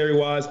 Secondary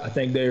wise, I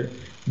think they're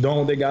doing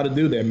what they got to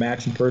do. They're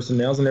matching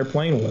personnel and they're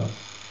playing well.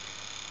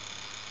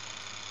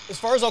 As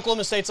far as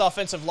Oklahoma State's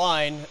offensive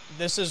line,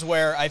 this is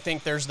where I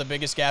think there's the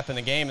biggest gap in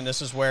the game, and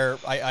this is where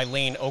I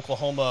lean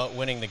Oklahoma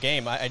winning the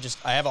game. I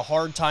have a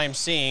hard time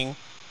seeing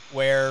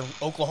where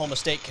Oklahoma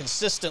State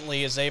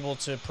consistently is able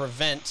to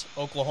prevent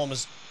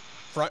Oklahoma's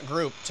front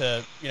group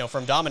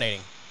from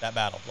dominating. that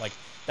battle. Like,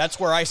 that's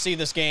where I see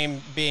this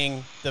game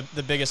being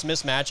the biggest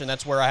mismatch, and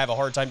that's where I have a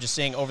hard time just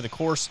seeing over the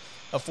course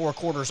of 4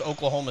 quarters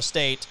Oklahoma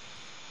State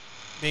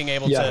being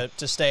able to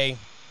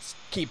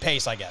keep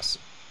pace, I guess.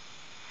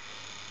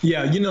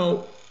 Yeah,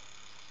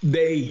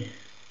 they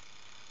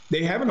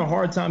having a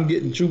hard time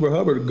getting Chuba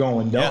Hubbard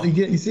going.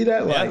 You see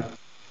that? Like,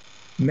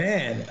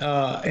 man,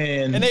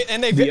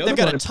 and they've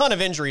got a ton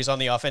of injuries on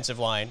the offensive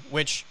line,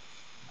 which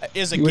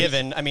is a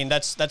given. I mean,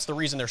 that's the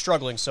reason they're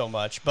struggling so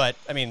much. But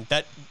I mean,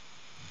 the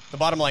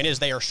bottom line is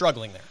they are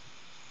struggling there.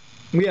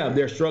 Yeah,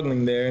 they're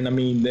struggling there, and I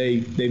mean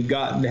they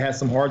had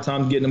some hard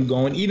time getting them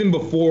going. Even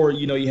before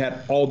you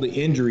had all the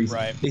injuries,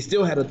 right. They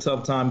still had a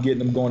tough time getting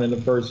them going in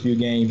the first few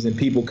games, and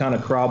people kind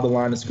of crowd the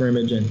line of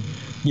scrimmage. And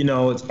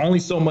it's only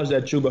so much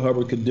that Chuba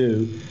Hubbard could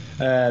do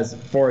as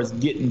far as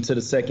getting to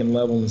the second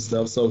level and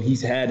stuff. So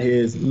he's had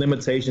his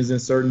limitations in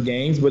certain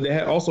games, but they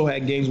also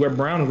had games where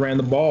Brown ran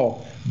the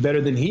ball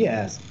better than he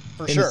has.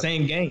 The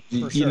same game.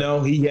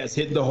 He has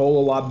hit the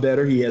hole a lot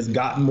better. He has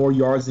gotten more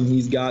yards than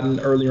he's gotten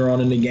earlier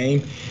on in the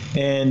game.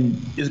 And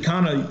it's you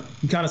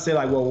kind of say,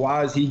 like, well,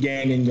 why is he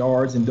gaining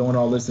yards and doing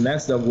all this and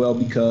that stuff? Well,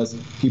 because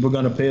people are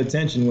going to pay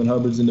attention when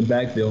Hubbard's in the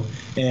backfield,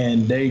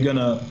 and they're going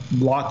to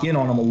lock in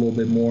on him a little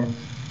bit more.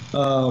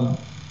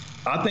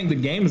 I think the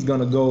game is going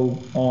to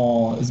go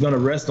on. It's going to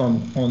rest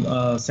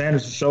on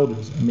Sanders'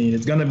 shoulders. I mean,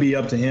 it's going to be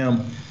up to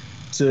him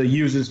to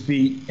use his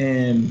feet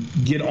and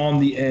get on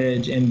the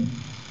edge and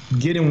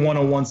get in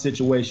one-on-one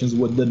situations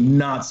with the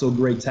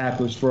not-so-great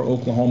tacklers for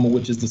Oklahoma,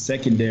 which is the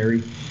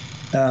secondary.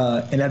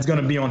 And that's going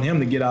to be on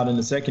him to get out in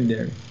the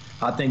secondary.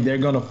 I think they're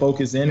going to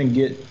focus in and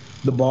get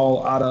the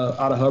ball out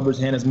of Hubbard's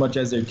hand as much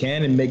as they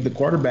can and make the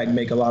quarterback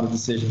make a lot of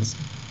decisions.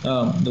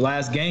 The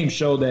last game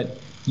showed that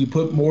you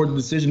put more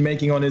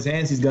decision-making on his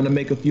hands, he's going to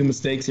make a few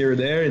mistakes here or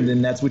there, and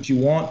then that's what you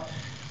want.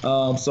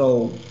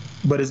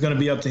 But it's going to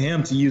be up to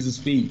him to use his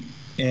feet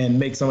and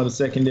make some of the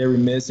secondary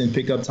miss and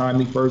pick up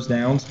timely first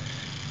downs.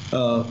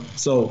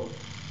 So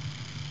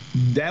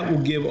that will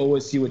give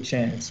OSU a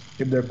chance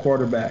if their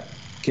quarterback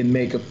can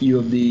make a few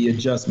of the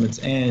adjustments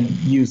and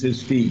use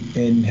his feet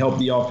and help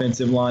the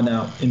offensive line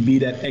out and be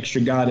that extra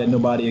guy that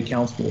nobody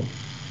accounts for.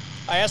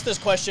 I asked this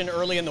question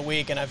early in the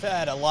week, and I've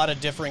had a lot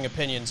of differing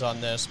opinions on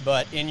this,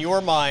 but in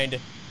your mind,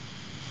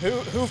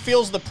 who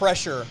feels the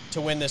pressure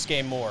to win this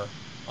game more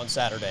on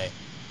Saturday?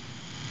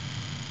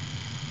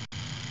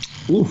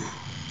 Oof.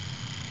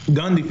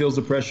 Gundy feels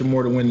the pressure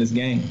more to win this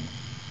game.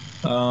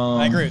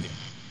 I agree with you.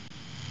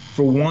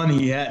 For one,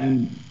 he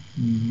hasn't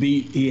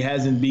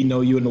beaten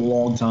OU in a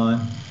long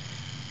time.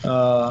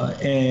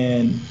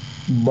 And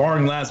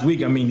barring last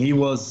week, I mean,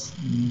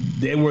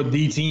 they were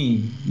the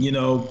team,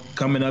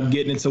 coming up,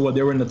 getting into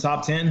they were in the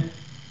top 10.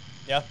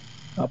 Yeah.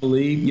 I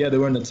believe. Yeah, they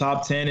were in the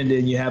top 10, and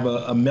then you have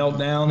a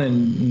meltdown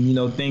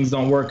and, things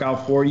don't work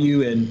out for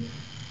you. And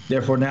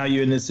therefore now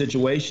you're in this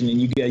situation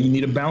and you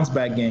need a bounce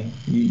back game.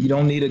 You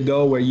don't need to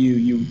go where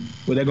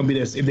they're going to be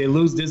this. If they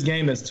lose this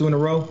game, that's 2 in a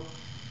row.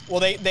 Well,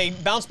 they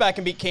bounced back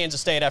and beat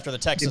Kansas State after the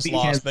Texas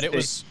loss, but it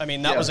was,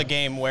 that was a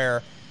game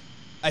where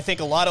I think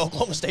a lot of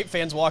Oklahoma State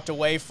fans walked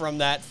away from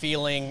that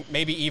feeling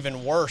maybe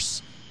even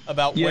worse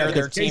about where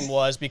their team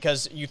was,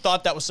 because you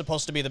thought that was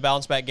supposed to be the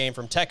bounce back game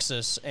from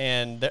Texas,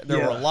 and there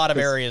were a lot of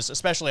areas,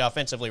 especially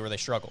offensively, where they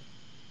struggled.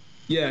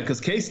 Yeah, because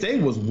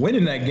K-State was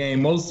winning that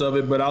game, most of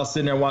it, but I was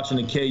sitting there watching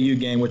the KU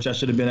game, which I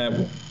should have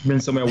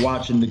been somewhere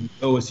watching the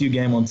OSU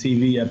game on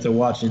TV after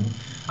watching.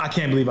 I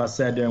can't believe I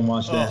sat there and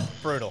watched that.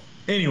 Brutal.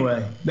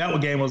 Anyway, that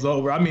game was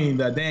over. I mean,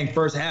 the dang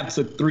first half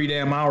took 3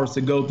 damn hours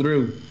to go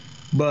through.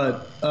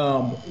 But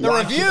the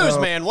reviews,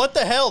 man, what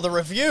the hell? The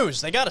reviews,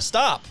 they got to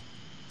stop.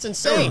 It's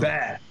insane. They were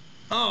bad.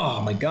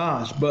 Oh my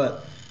gosh!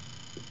 But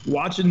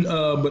watching,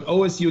 but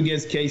OSU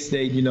against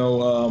K-State,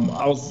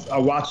 I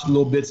watched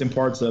little bits and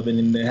parts of it,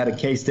 and they had a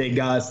K-State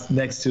guy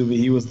next to me.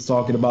 He was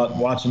talking about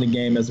watching the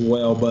game as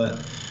well. But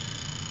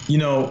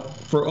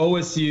for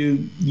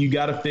OSU, you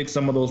got to fix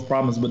some of those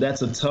problems, but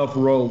that's a tough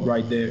road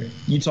right there.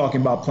 You talking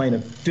about playing a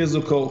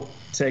physical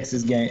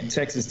Texas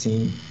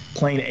team,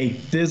 playing a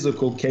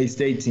physical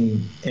K-State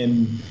team,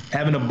 and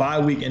having a bye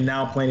week, and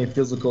now playing a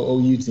physical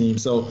OU team.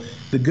 So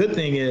the good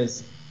thing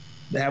is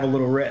they have a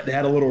little They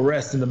had a little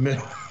rest in the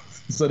middle,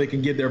 so they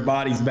can get their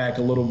bodies back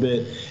a little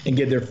bit and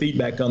get their feet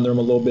back under them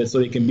a little bit, so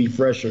they can be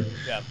fresher.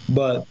 Yeah.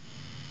 But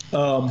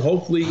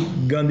hopefully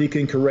Gundy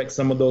can correct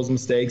some of those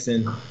mistakes,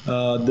 and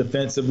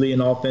defensively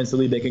and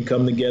offensively they can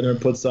come together and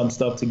put some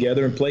stuff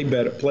together and play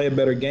a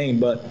better game.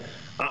 But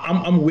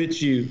I'm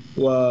with you.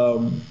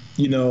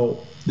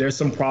 There's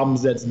some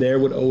problems that's there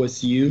with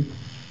OSU,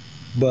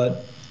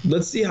 but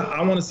let's see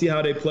I want to see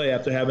how they play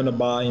after having a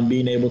bye and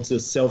being able to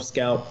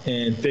self-scout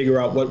and figure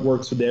out what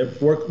works for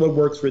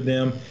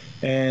them,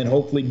 and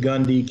hopefully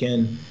Gundy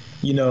can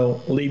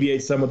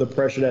alleviate some of the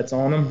pressure that's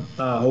on them.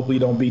 Hopefully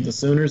don't beat the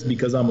Sooners,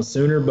 because I'm a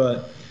Sooner,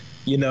 but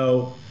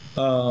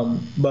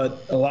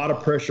but a lot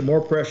of pressure, more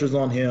pressure's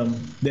on him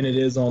than it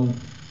is on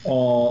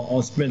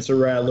on Spencer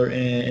Rattler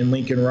and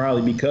Lincoln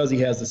Riley because he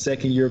has a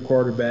second-year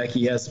quarterback.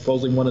 He has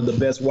supposedly one of the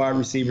best wide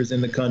receivers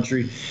in the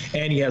country,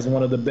 and he has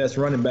one of the best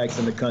running backs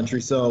in the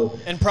country.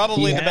 And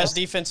probably the best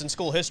defense in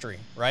school history,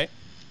 right?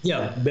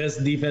 Yeah,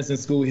 best defense in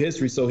school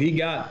history. So he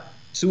got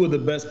two of the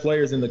best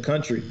players in the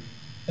country.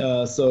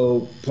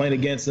 So playing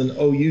against an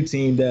OU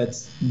team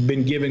that's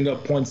been giving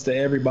up points to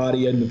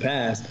everybody in the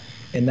past,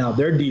 and now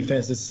their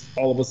defense is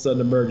all of a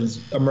sudden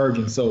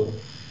emerging. So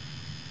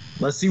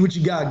let's see what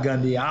you got,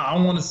 Gundy. I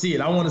want to see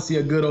it. I want to see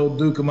a good old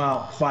Duke 'em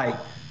out fight,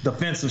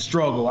 defensive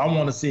struggle. I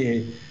want to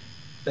see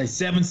a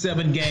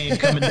 7-7 game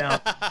coming down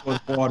the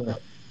water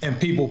and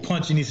people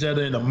punching each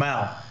other in the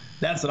mouth.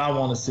 That's what I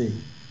want to see.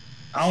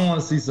 I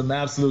want to see some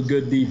absolute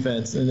good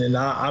defense, and then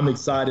I'm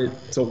excited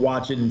to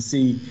watch it and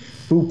see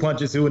who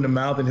punches who in the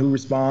mouth and who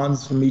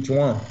responds from each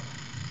one.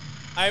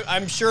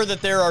 I'm sure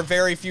that there are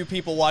very few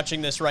people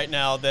watching this right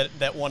now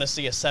that want to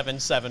see a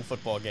 7-7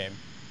 football game.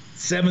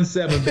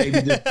 7-7,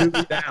 baby. Just do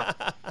it out.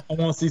 I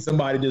want to see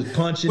somebody just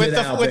punching it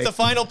out. With the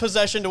final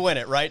possession to win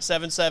it, right?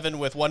 7-7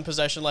 with one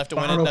possession left to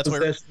win it. That's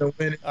possession to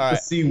win it. All right.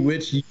 To see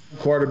which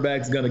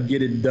quarterback's going to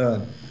get it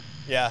done.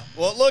 Yeah.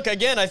 Well, look,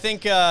 again, I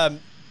think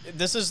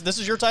this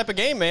is your type of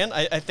game, man.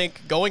 I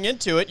think going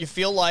into it, you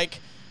feel like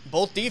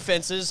both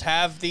defenses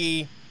have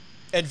the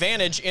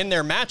advantage in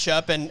their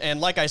matchup. And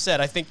like I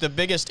said, I think the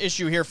biggest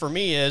issue here for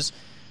me is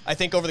I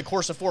think over the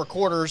course of 4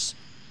 quarters,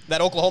 that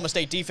Oklahoma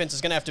State defense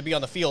is going to have to be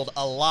on the field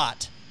a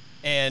lot.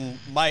 And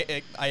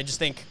I just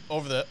think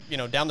over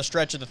the, down the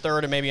stretch of the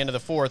third and maybe into the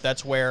fourth,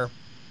 that's where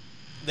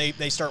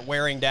they start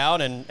wearing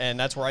down, and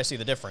that's where I see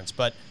the difference.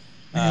 But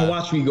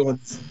watch we go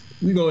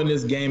in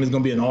this game, it's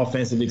going to be an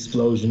offensive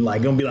explosion.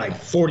 Like, going to be like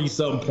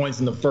 40-something points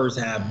in the first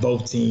half,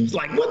 both teams.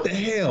 Like, what the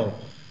hell?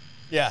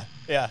 Yeah.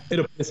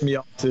 It'll piss me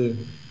off, too.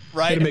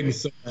 Right. It'll make me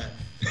so mad.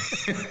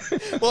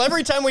 Well,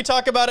 every time we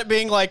talk about it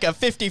being like a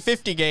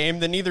 50-50 game,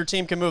 then neither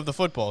team can move the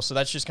football. So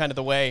that's just kind of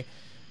the way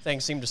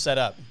things seem to set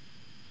up.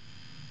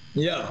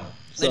 Yeah.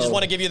 They just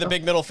want to give you the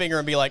big middle finger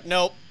and be like,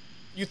 nope,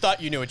 you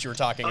thought you knew what you were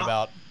talking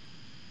about.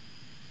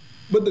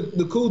 But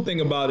the cool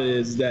thing about it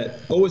is that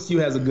OSU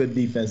has a good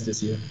defense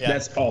this year. Yeah.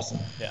 That's awesome.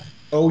 Yeah.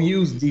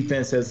 OU's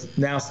defense has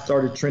now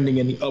started trending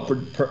in the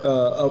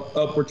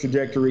upward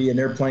trajectory, and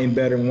they're playing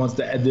better once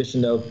the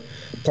addition of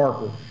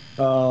Perkins.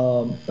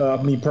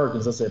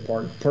 I said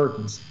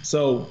Perkins.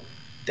 So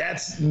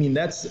that's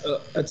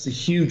a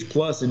huge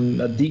plus in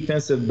a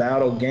defensive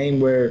battle game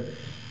where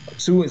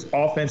two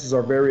offenses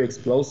are very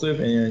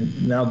explosive,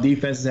 and now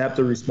defenses have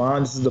to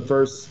respond.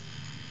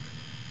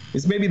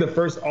 It's maybe the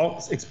first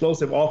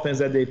explosive offense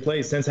that they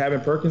played since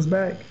having Perkins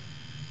back.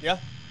 Yeah.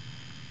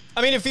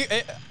 I mean,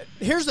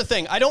 here's the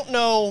thing. I don't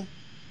know.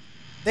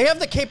 They have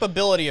the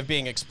capability of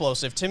being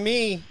explosive. To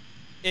me,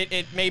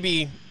 it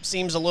maybe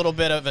seems a little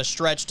bit of a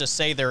stretch to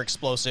say they're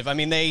explosive. I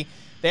mean, they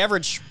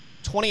average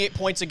 28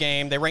 points a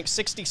game. They rank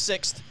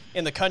 66th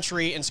in the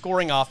country in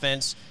scoring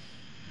offense.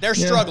 They're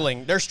struggling.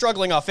 Yeah. They're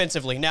struggling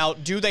offensively. Now,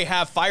 do they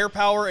have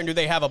firepower and do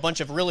they have a bunch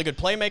of really good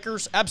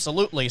playmakers?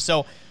 Absolutely.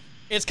 So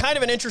it's kind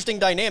of an interesting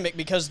dynamic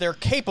because they're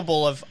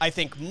capable of, I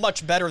think,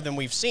 much better than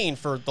we've seen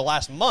for the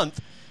last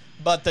month.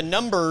 But the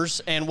numbers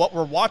and what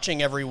we're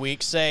watching every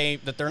week say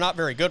that they're not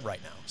very good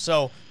right now.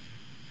 So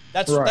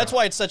that's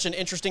why it's such an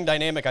interesting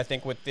dynamic, I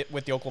think, with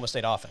the Oklahoma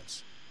State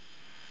offense.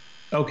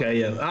 Okay,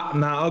 yeah.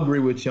 I'll agree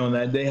with you on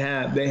that. They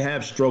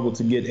have struggled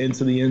to get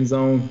into the end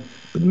zone.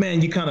 But,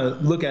 man, you kind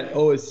of look at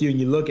OSU and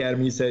you look at them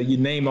and you say, you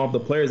name all the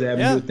players they have,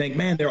 and you would think,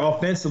 man, they're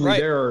offensively,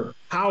 they are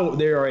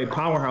a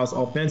powerhouse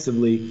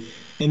offensively.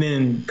 And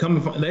then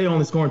they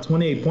only scoring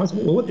 28 points.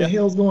 Well, what the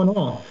hell's going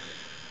on?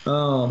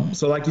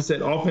 So like you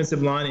said,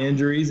 offensive line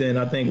injuries, and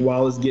I think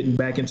Wallace getting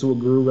back into a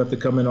groove after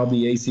coming off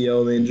the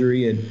ACL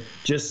injury, and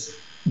just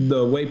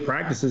the way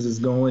practices is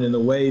going and the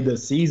way the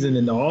season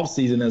and the off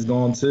season has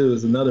gone too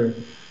is another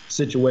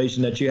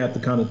situation that you have to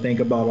kind of think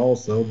about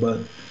also.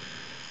 But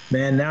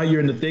man, now you're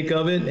in the thick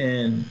of it,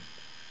 and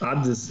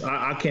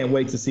I can't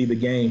wait to see the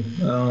game.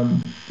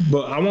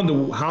 But I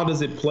wonder, how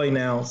does it play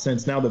now,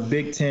 since now the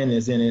Big Ten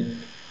is in it,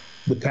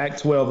 the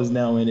Pac-12 is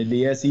now in it,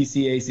 the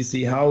SEC,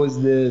 ACC. How is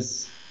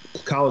this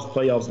college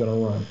playoffs going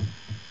to run?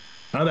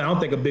 I don't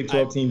think a Big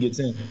 12 team gets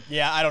in.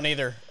 Yeah, I don't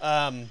either.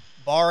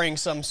 Barring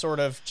some sort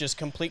of just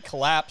complete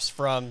collapse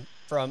from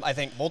I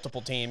think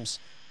multiple teams,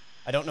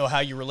 I don't know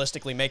how you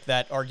realistically make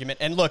that argument.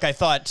 And look, I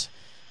thought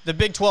the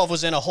Big 12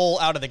 was in a hole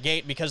out of the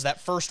gate because that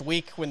first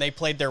week when they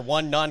played their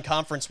one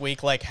non-conference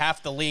week, like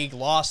half the league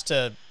lost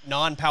to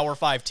non-Power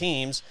 5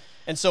 teams.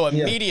 And so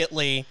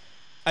immediately,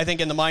 I think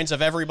in the minds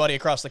of everybody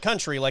across the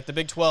country, like the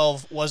Big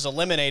 12 was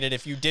eliminated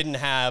if you didn't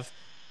have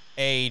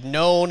a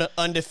known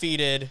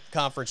undefeated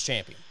conference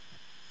champion.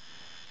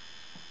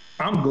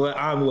 I'm glad.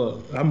 I'm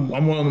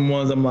one of the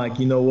ones. I'm like,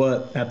 you know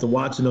what? After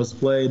watching us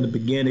play in the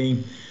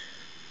beginning,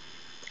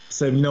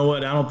 said, you know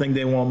what? I don't think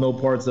they want no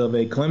parts of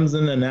a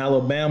Clemson and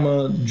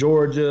Alabama,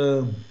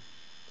 Georgia,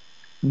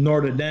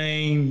 Notre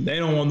Dame. They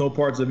don't want no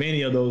parts of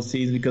any of those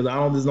teams because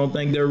I just don't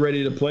think they're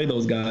ready to play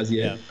those guys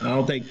yet. Yeah. I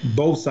don't think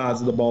both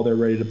sides of the ball they're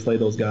ready to play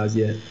those guys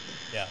yet.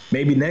 Yeah.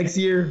 Maybe next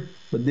year,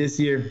 but this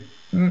year,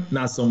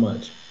 Not so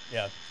much.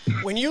 Yeah.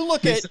 When you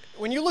look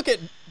at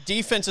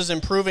defenses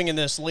improving in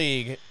this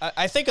league,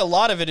 I think a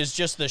lot of it is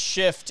just the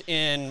shift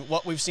in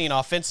what we've seen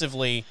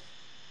offensively,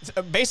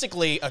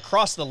 basically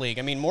across the league.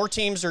 I mean, more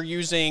teams are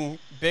using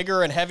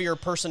bigger and heavier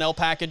personnel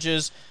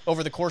packages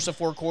over the course of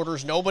 4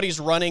 quarters. Nobody's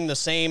running the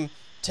same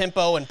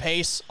tempo and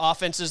pace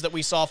offenses that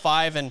we saw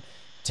 5 and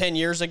 10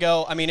 years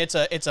ago. I mean, it's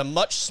a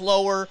much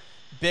slower,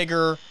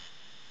 bigger.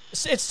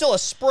 It's still a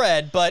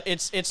spread, but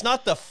it's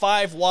not the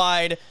 5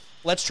 wide.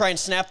 Let's try and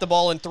snap the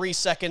ball in 3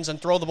 seconds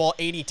and throw the ball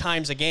 80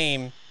 times a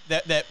game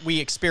that we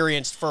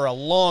experienced for a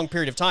long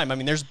period of time. I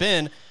mean, there's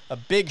been a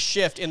big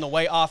shift in the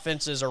way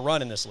offenses are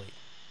run in this league.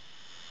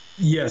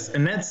 Yes,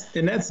 and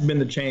that's been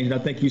the change. And I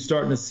think you're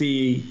starting to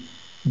see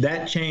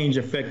that change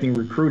affecting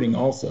recruiting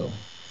also.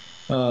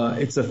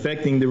 It's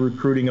affecting the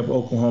recruiting of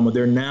Oklahoma.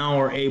 They now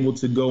are able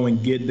to go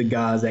and get the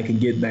guys that can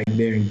get back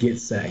there and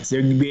get sacks.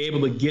 They're going to be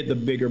able to get the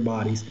bigger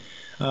bodies.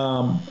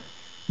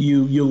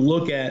 You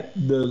look at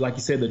like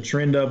you said, the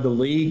trend of the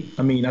league.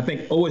 I mean, I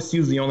think OSU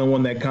is the only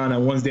one that kind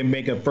of, once they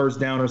make a first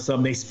down or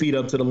something, they speed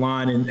up to the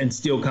line and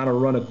still kind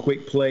of run a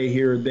quick play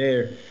here or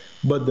there.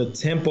 But the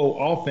tempo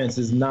offense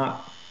is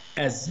not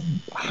as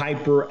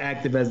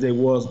hyperactive as they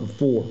was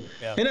before.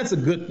 Yeah. And that's a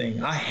good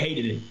thing. I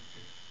hated it.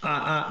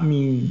 I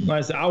mean, like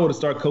I said, I would have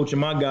started coaching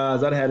my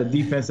guys. I'd have had a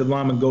defensive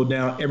lineman go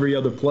down every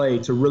other play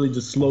to really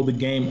just slow the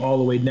game all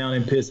the way down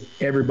and piss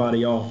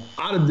everybody off.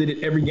 I'd have did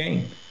it every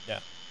game. Yeah.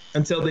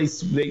 Until they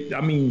I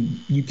mean,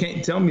 you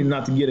can't tell me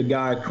not to get a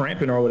guy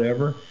cramping or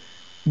whatever.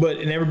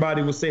 And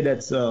everybody would say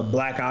that's a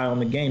black eye on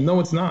the game. No,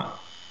 it's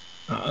not.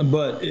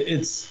 But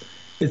it's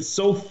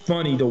so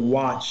funny to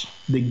watch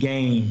the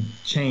game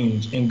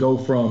change and go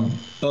from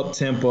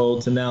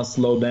up-tempo to now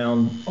slow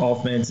down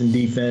offense and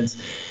defense.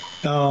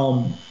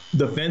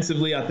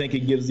 Defensively, I think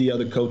it gives the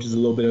other coaches a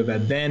little bit of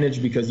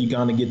advantage because you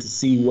kind of get to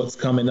see what's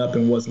coming up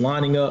and what's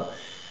lining up.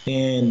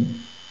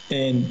 And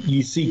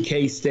you see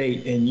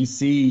K-State and you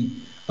see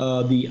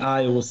the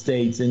Iowa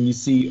States and you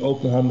see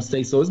Oklahoma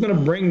State. So it's going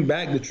to bring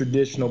back the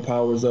traditional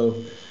powers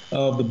of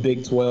the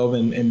Big 12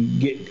 and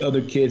get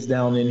other kids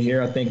down in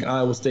here. I think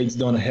Iowa State's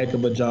done a heck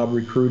of a job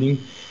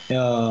recruiting.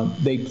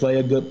 They play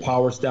a good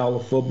power style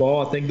of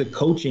football. I think the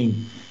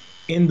coaching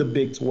in the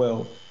Big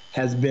 12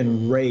 has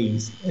been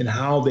raised in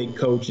how they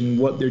coach and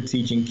what they're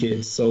teaching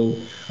kids. So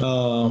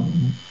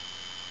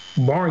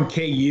barring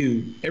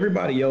KU,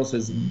 everybody else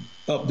has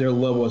upped their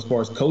level as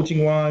far as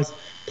coaching-wise,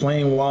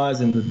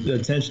 playing-wise, and the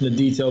attention to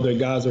detail their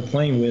guys are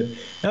playing with.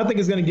 And I think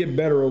it's going to get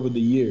better over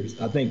the years.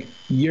 I think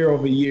year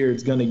over year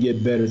it's going to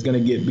get better. It's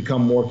going to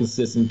become more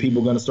consistent.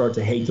 People are going to start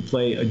to hate to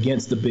play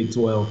against the Big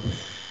 12.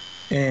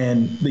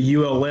 And the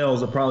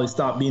ULLs will probably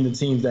stop being the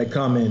teams that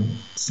come and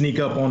sneak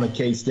up on a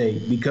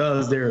K-State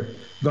because they're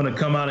going to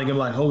come out and get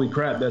like, holy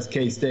crap, that's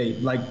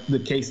K-State. Like the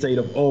K-State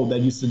of old that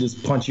used to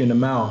just punch you in the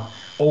mouth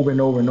over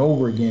and over and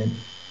over again.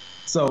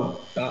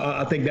 So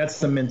I think that's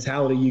the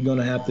mentality you're going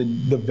to have to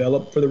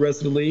develop for the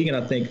rest of the league. And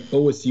I think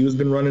OSU has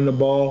been running the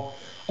ball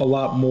a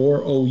lot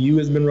more. OU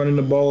has been running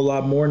the ball a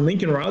lot more. And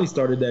Lincoln Riley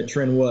started that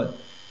trend, what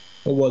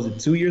was it,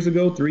 2 years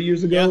ago, 3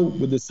 years ago,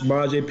 with the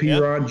Samaje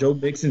Perine, Joe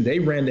Mixon. They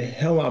ran the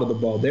hell out of the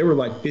ball. They were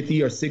like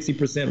 50 or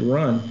 60%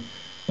 run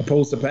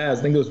opposed to pass.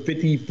 I think it was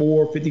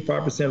 54,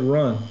 55%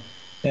 run.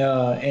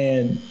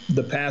 And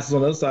the passes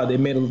on the other side, they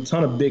made a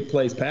ton of big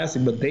plays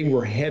passing, but they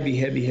were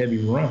heavy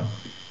run.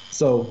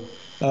 So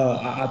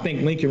I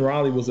think Lincoln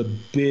Riley was a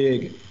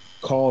big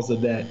cause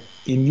of that.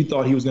 And you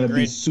thought he was going to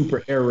be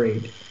super air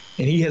raid.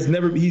 And he's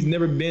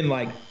never been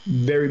like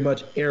very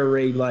much air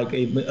raid like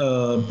a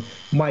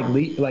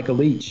like a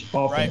Leach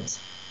offense.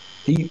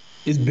 Right.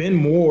 It's been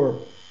more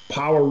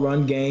power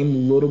run game,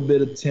 a little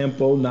bit of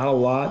tempo, not a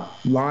lot.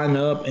 Line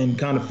up and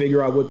kind of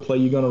figure out what play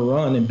you're going to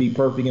run and be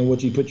perfect in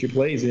what you put your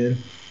plays in,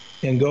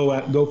 and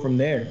go from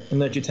there and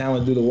let your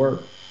talent do the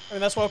work. I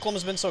mean, that's why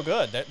Oklahoma's been so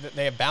good.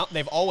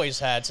 They've always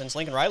had, since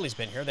Lincoln Riley's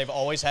been here, they've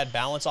always had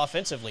balance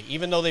offensively.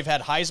 Even though they've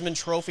had Heisman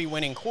Trophy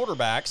winning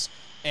quarterbacks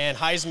and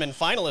Heisman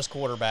finalist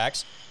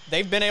quarterbacks,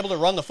 they've been able to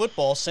run the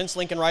football since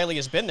Lincoln Riley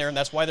has been there, and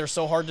that's why they're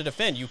so hard to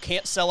defend. You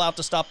can't sell out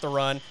to stop the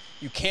run.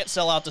 You can't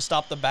sell out to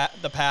stop the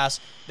pass.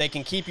 They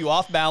can keep you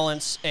off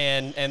balance,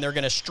 and they're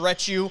going to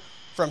stretch you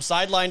from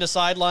sideline to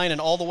sideline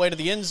and all the way to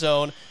the end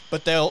zone,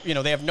 but they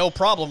have no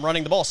problem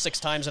running the ball 6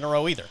 times in a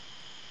row either.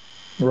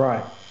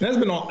 Right. That's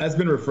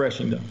been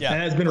refreshing, though. Yeah, it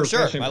has been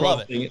refreshing. Sure. I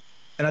love it.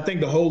 And I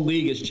think the whole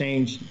league has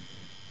changed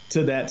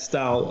to that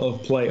style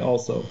of play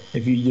also,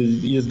 if you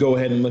just go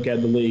ahead and look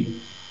at the league.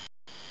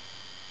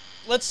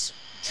 Let's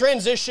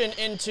transition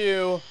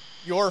into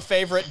your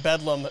favorite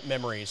Bedlam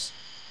memories.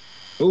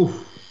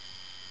 Ooh.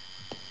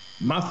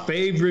 My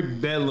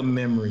favorite Bedlam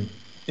memory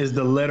is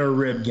the letter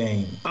rip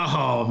game.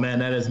 Oh, man,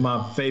 that is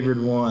my favorite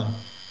one.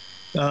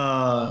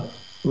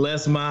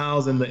 Les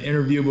Miles in the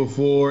interview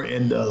before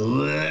and the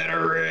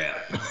letter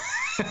rip.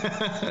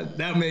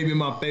 That may be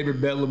my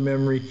favorite Bedlam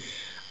memory.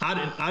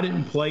 I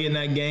didn't play in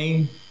that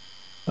game,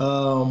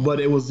 but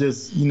it was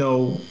just,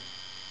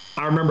 I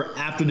I remember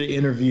after the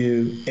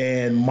interview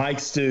and Mike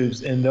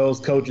Stoops and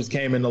those coaches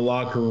came in the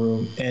locker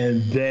room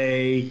and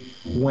they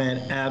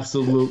went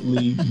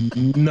absolutely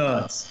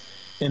nuts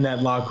in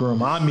that locker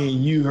room. I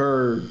mean, you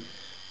heard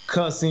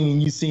cussing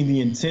and you seen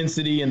the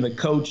intensity and the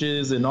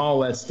coaches and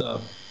all that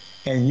stuff.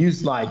 And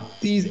you's like,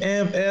 these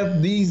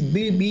MF, these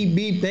beep, beep,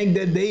 beep, think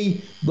that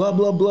they blah,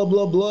 blah, blah,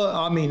 blah,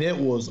 blah. I mean, it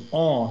was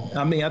on.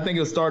 I mean, I think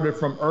it started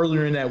from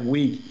earlier in that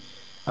week.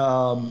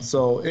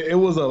 So it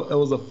was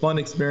a fun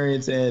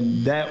experience,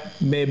 and that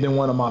may have been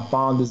one of my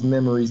fondest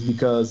memories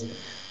because,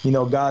 you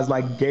know, guys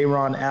like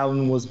Gayron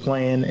Allen was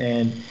playing,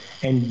 and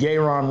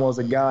Gayron was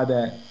a guy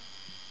that,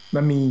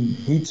 I mean,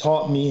 he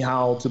taught me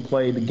how to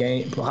play the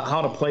game,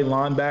 how to play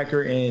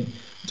linebacker, and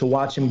to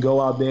watch him go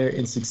out there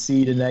and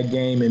succeed in that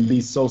game and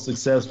be so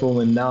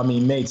successful. And now, I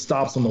mean, made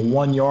stops on the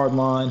 1 yard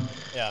line,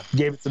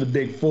 gave it to the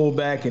big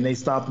fullback, and they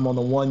stopped him on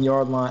the 1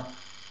 yard line.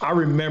 I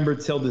remember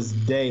till this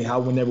day how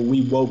whenever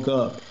we woke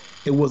up,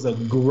 it was a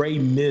gray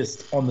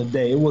mist on the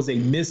day. It was a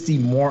misty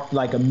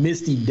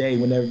day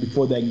whenever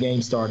before that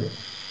game started.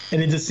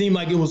 And it just seemed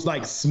like it was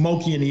like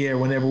smoky in the air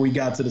whenever we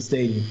got to the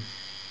stadium.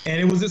 And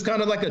it was just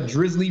kind of like a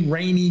drizzly,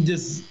 rainy,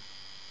 just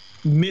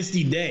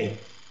misty day.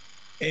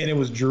 And it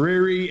was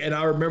dreary. And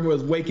I remember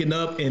us waking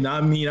up. And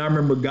I mean, I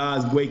remember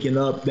guys waking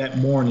up that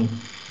morning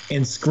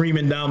and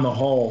screaming down the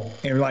hall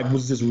and like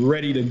was just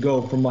ready to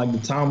go from like the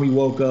time we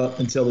woke up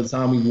until the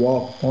time we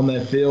walked on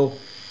that field.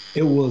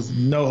 It was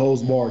no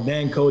holds barred.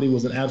 Dan Cody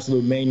was an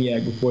absolute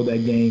maniac before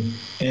that game.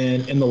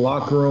 And in the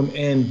locker room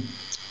and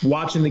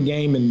watching the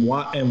game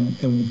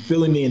and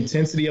feeling the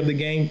intensity of the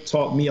game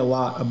taught me a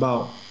lot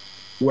about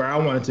where I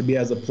wanted to be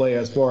as a player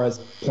as far as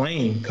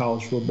playing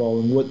college football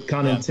and what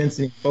kind of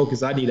intensity and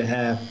focus I need to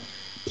have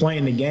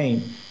playing the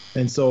game.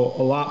 And so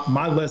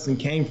my lesson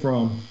came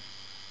from,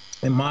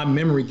 and my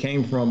memory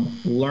came from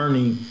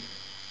learning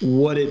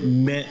what it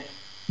meant,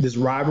 this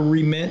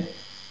rivalry meant,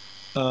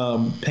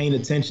 paying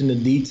attention to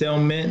detail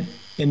meant,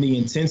 and the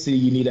intensity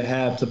you need to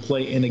have to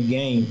play in a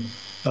game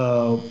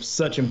of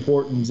such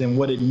importance and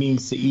what it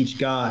means to each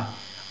guy.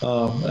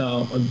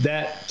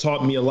 That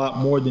taught me a lot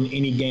more than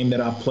any game that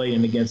I played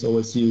in against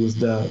OSU was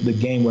the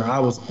game where I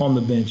was on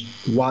the bench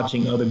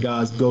watching other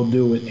guys go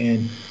do it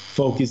and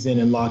focus in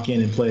and lock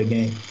in and play a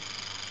game.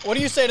 What do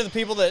you say to the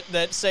people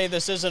that say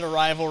this isn't a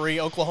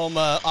rivalry?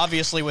 Oklahoma,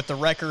 obviously, with the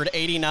record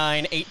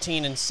 89,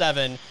 18, and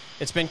 7,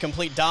 it's been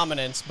complete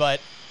dominance. But,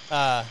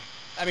 I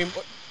mean,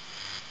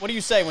 what do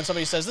you say when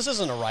somebody says this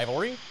isn't a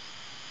rivalry?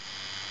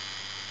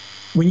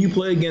 When you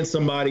play against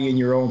somebody in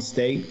your own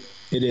state,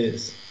 it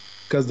is.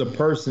 Because the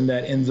person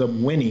that ends up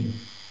winning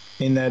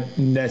in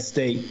that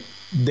state,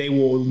 they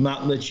will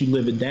not let you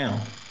live it down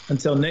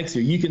until next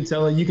year. You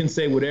can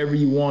say whatever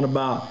you want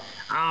about,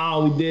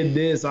 we did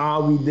this,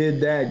 we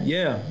did that.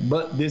 Yeah,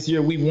 but this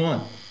year we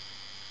won.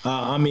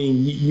 I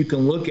mean, you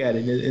can look at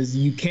it as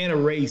you can't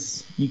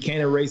erase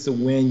a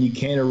win, you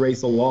can't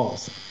erase a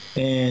loss.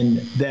 And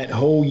that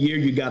whole year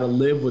you got to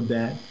live with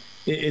that.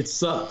 It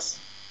sucks.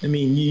 I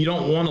mean, you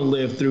don't want to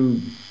live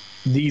through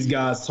these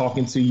guys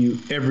talking to you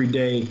every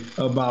day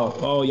about,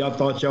 y'all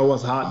thought y'all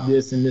was hot,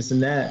 this and this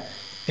and that.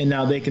 And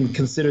now they can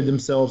consider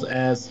themselves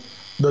as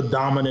the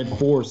dominant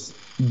force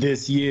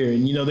this year.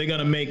 And, you know, they're going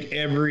to make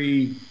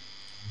every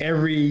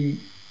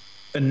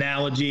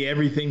analogy,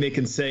 everything they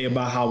can say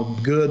about how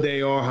good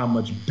they are, how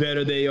much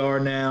better they are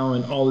now,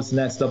 and all this and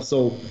that stuff.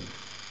 So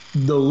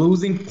the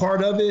losing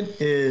part of it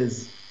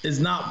is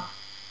not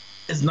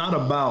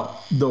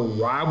about the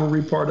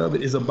rivalry part of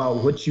it. It's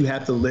about what you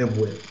have to live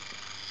with.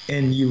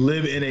 And you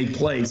live in a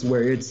place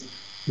where it's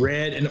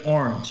red and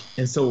orange.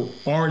 And so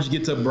orange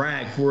gets to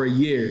brag for a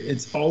year.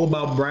 It's all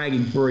about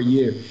bragging for a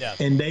year. Yeah.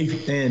 And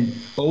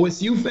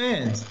OSU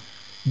fans,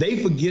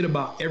 they forget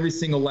about every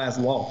single last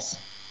loss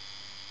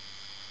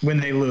when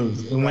they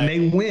lose. And when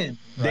they win,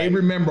 they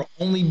remember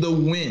only the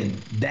win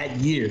that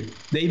year.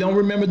 They don't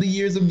remember the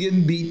years of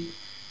getting beat.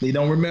 They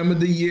don't remember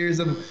the years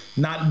of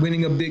not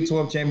winning a Big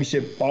 12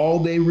 championship. All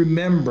they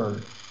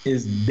remember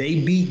is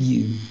they beat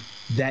you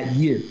that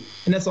year.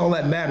 And that's all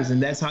that matters. And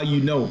that's how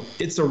you know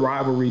it's a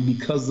rivalry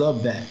because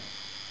of that.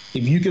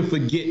 If you can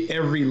forget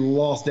every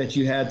loss that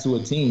you had to a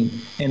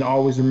team and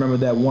always remember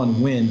that one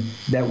win,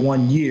 that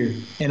 1 year,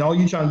 and all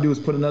you're trying to do is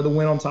put another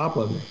win on top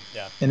of it.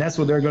 Yeah. And that's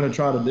what they're going to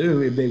try to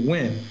do if they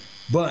win.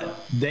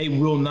 But they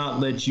will not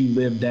let you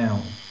live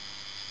down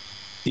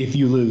if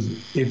you lose it.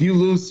 If you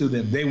lose to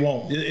them, they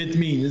won't. It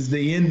means it's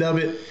the end of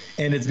it,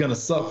 and it's going to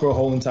suck for a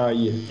whole entire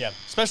year. Yeah,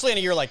 especially in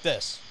a year like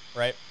this,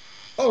 right?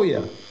 Oh,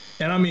 yeah.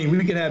 And I mean,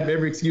 we can have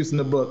every excuse in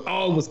the book.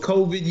 It was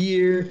COVID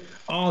year.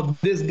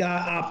 This guy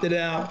opted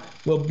out.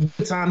 Well,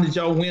 the time that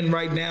y'all win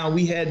right now,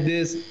 we had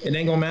this. It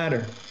ain't gonna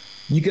matter.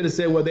 You could have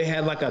said, well, they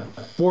had like a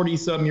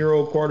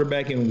 40-something-year-old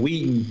quarterback in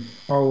Wheaton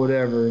or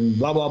whatever, and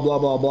blah, blah, blah,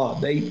 blah,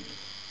 blah.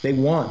 they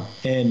won.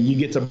 And you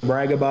get to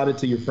brag about it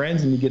to your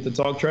friends and you get to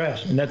talk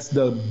trash. And that's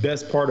the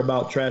best part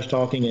about trash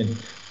talking and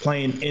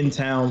playing in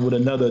town with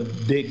another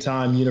big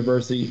time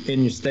university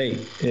in your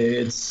state.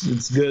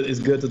 It's good. It's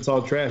good to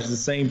talk trash. It's the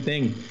same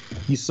thing.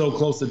 You're so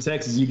close to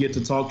Texas, you get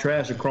to talk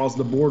trash across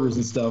the borders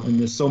and stuff. And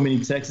there's so many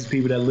Texas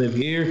people that live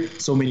here,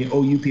 so many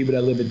OU people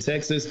that live in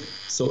Texas.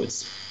 So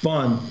it's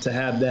fun to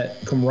have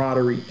that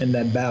camaraderie and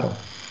that battle.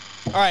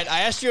 All right,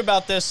 I asked you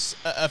about this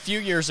a few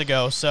years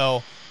ago,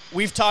 so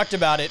we've talked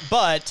about it,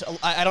 but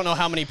I don't know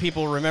how many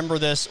people remember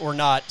this or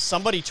not.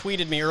 Somebody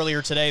tweeted me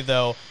earlier today,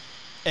 though,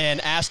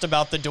 and asked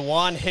about the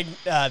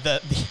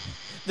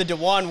the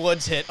Dewan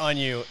Woods hit on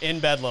you in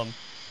Bedlam.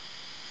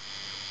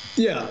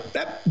 Yeah,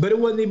 but it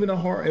wasn't even a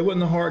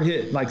hard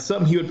hit. Like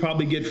something he would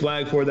probably get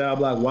flagged for that I'd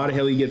be like, why the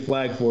hell he get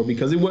flagged for?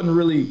 Because it wasn't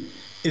really.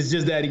 It's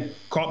just that he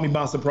caught me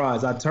by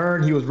surprise. I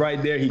turned, he was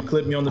right there. He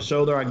clipped me on the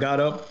shoulder. I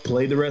got up,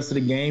 played the rest of the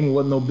game. It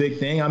wasn't no big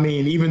thing. I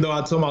mean, even though I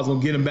told him I was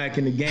gonna get him back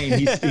in the game,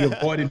 he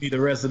avoided me the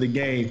rest of the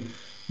game.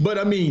 But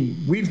I mean,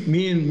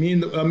 me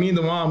and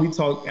the mom, we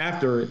talked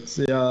after it.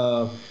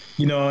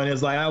 You know, and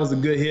it's like, that was a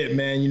good hit,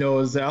 man. You know,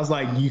 I was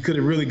like, you could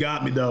have really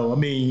got me though. I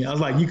mean, I was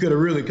like, you could have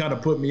really kind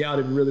of put me out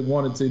if you really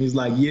wanted to. And he's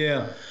like,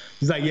 yeah.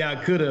 He's like, yeah, I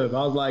could have.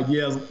 I was like,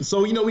 yeah.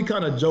 So, you know, we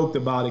kind of joked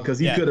about it because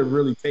he could have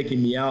really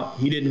taken me out.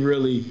 He didn't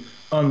really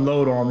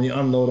unload on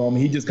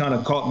me. He just kind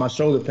of caught my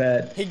shoulder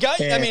pad. He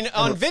got, I mean,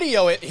 on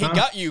video, he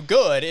got you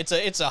good.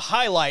 It's a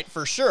highlight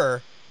for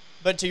sure.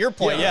 But to your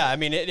point, I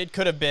mean, it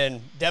could have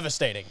been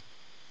devastating.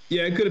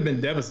 Yeah, it could have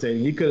been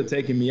devastating. He could have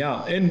taken me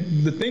out.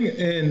 And the thing,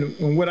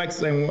 and what I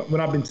say, when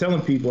I've been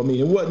telling people, I mean,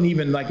 it wasn't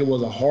even like it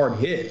was a hard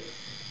hit.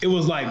 It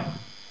was like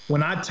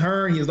when I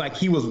turned,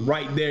 he was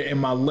right there, and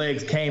my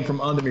legs came from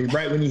under me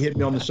right when he hit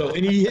me on the shoulder.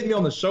 And he hit me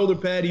on the shoulder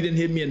pad. He didn't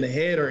hit me in the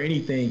head or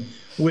anything.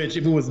 Which,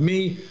 if it was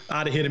me,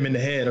 I'd have hit him in the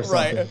head or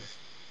something. Right.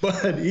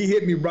 But he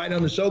hit me right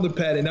on the shoulder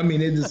pad, and I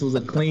mean, it just was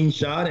a clean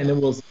shot, and it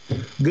was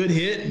good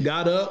hit.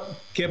 Got up,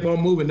 kept on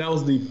moving. I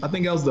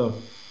think that was the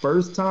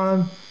first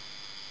time.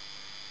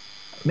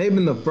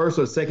 Maybe the first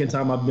or second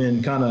time I've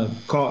been kind of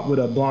caught with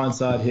a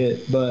blindside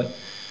hit, but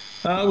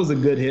it was a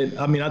good hit.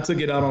 I mean, I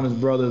took it out on his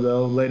brother,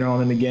 though, later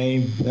on in the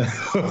game,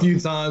 a few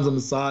times on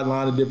the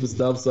sideline and different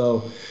stuff,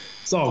 so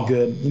it's all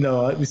good. You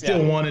know, we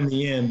still won in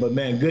the end, but,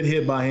 man, good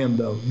hit by him,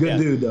 though. Good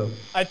dude, though.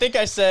 I think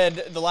I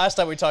said the last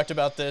time we talked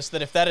about this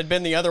that if that had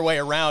been the other way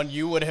around,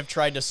 you would have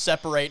tried to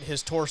separate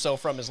his torso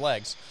from his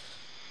legs.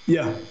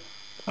 Yeah.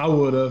 I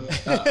would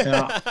have.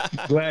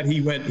 I'm glad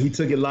he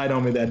took it light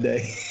on me that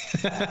day.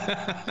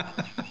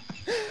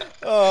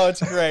 Oh,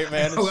 it's great,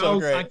 man. It's so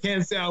great. I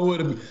can't say I would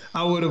have.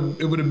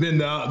 It would have been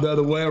the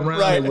other way around.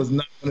 Right. It was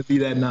not going to be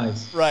that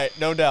nice. Right,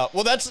 no doubt.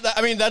 Well, that's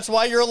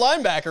why you're a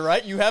linebacker,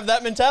 right? You have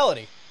that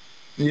mentality.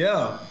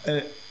 Yeah,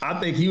 I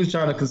think he was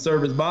trying to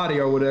conserve his body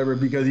or whatever,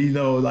 because, you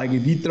know, like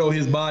if you throw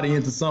his body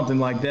into something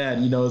like that,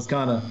 you know, it's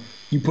kind of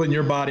you putting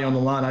your body on the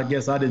line. I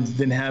guess I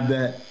didn't have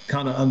that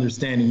kind of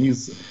understanding. I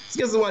guess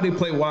that's why they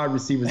play wide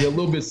receivers. They're a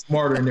little bit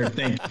smarter in their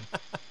thinking.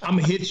 I'm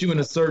going to hit you in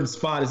a certain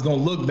spot. It's going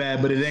to look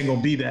bad, but it ain't going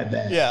to be that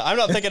bad. Yeah, I'm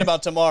not thinking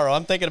about tomorrow.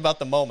 I'm thinking about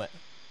the moment.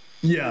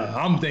 Yeah,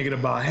 I'm thinking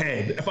about,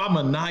 hey, if I'm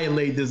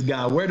annihilate this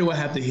guy, where do I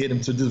have to hit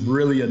him to just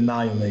really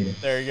annihilate him?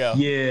 There you go.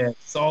 Yeah,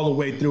 it's all the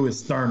way through his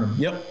sternum.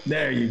 Yep,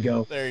 there you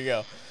go. There you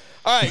go.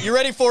 All right, you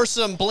ready for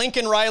some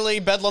Blinkin Riley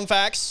Bedlam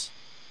facts?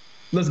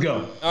 Let's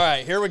go. All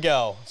right, here we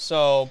go.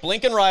 So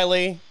Blinkin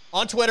Riley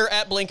on Twitter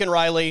at Blinkin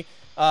Riley.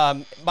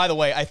 By the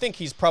way, I think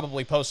he's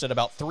probably posted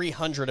about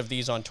 300 of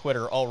these on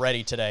Twitter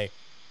already today.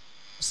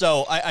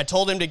 So I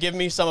told him to give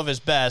me some of his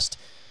best.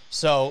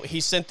 So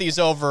he sent these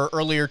over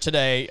earlier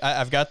today.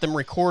 I've got them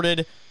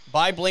recorded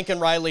by Blinkin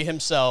Riley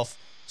himself.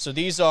 So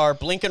these are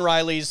Blinkin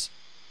Riley's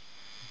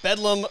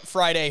Bedlam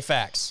Friday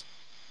facts.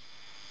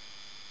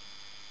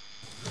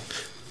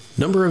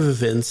 Number of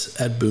events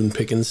at Boone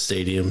Pickens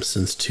Stadium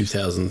since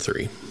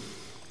 2003.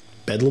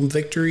 Bedlam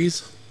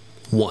victories,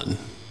 1.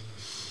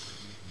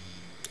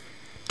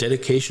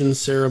 Dedication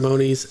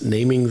ceremonies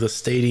naming the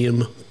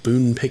stadium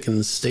Boone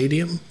Pickens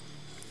Stadium,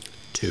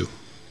 2.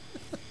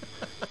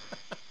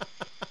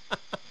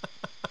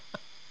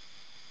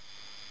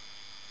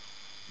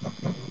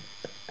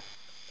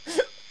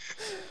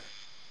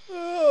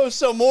 Oh,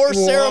 so more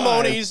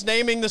ceremonies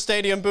naming the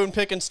stadium Boone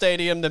Pickens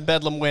Stadium than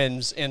Bedlam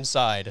wins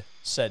inside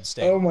said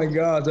stadium. Oh my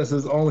God, that's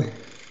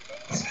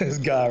this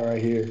guy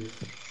right here.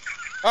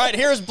 All right,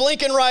 here's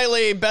Blinkin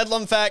Riley,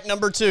 Bedlam fact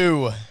number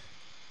 2.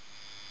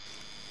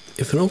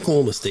 If an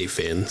Oklahoma State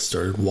fan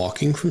started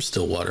walking from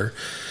Stillwater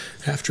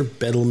after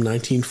Bedlam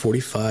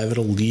 1945 at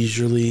a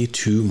leisurely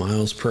 2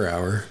 miles per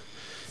hour,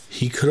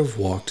 he could have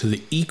walked to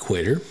the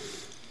equator,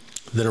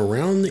 then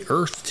around the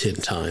earth 10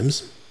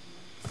 times,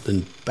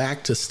 then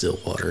back to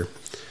Stillwater,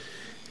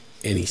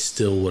 and he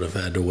still would have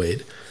had to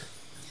wait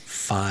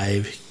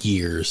 5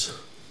 years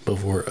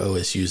before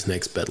OSU's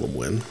next Bedlam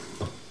win.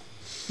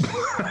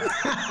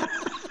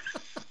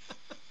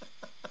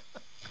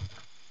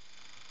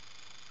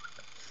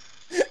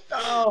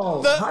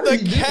 Oh,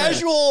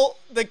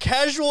 the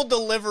casual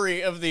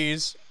delivery of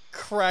these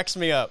cracks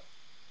me up.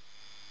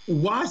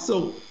 Why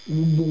so?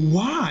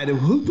 Why?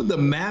 Who put the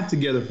map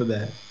together for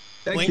that?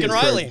 Blinkin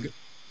Riley. Crazy.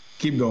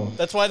 Keep going.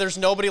 That's why there's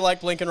nobody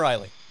like Blinkin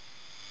Riley.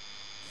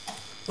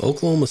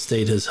 Oklahoma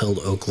State has held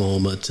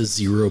Oklahoma to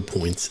 0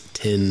 points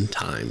 10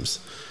 times.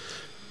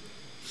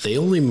 They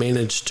only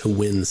managed to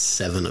win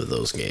 7 of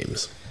those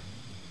games.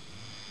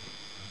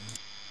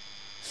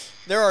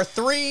 There are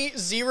 3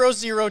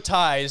 0-0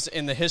 ties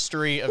in the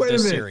history of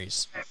this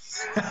series.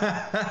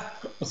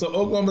 So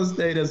Oklahoma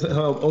State has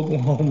held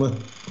Oklahoma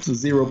to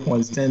 0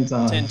 points 10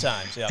 times. 10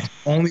 times, yeah.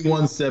 Only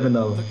won 7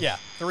 of them. Yeah,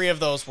 3 of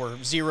those were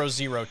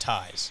 0-0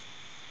 ties.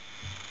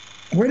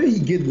 Where did he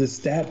get this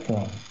stat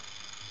from?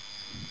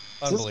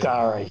 This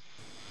guy.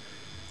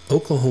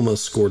 Oklahoma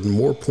scored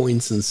more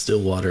points in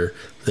Stillwater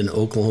than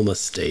Oklahoma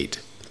State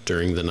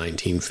during the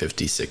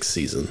 1956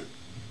 season.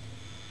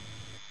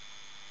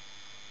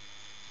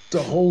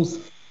 The whole.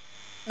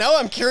 Now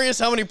I'm curious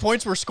how many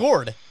points were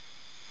scored.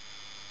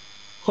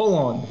 Hold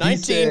on.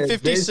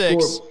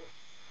 1956.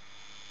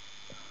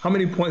 How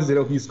many points did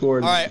OU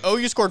score? All right,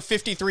 OU scored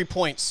 53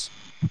 points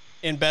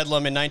in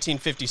Bedlam in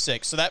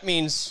 1956. So that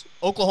means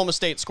Oklahoma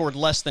State scored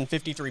less than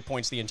 53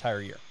 points the entire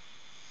year.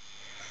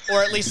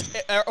 Or at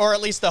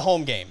least the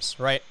home games,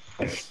 right?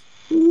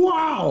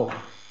 Wow.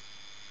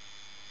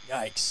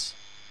 Yikes.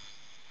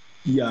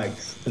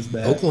 That's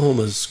bad.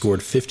 Oklahoma has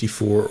scored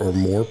 54 or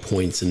more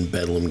points in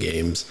Bedlam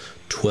games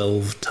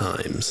 12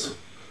 times.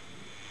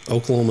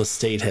 Oklahoma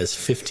State has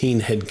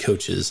 15 head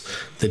coaches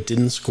that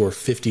didn't score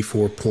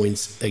 54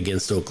 points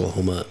against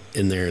Oklahoma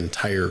in their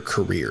entire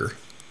career.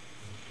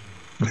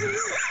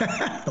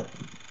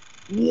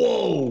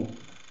 Whoa.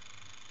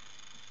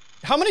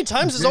 How many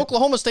times has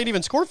Oklahoma State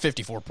even scored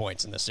 54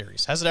 points in this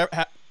series? Has it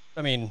ever?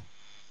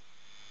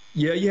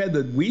 Yeah, you had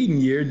the Whedon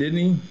year, didn't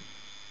he?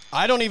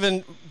 I don't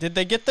even. Did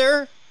they get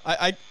there?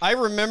 I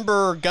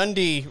remember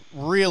Gundy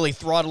really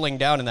throttling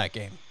down in that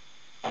game.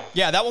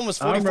 Yeah, that one was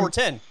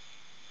 44-10.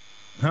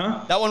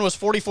 Huh? That one was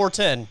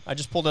 44-10. I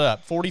just pulled it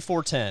up.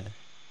 44-10.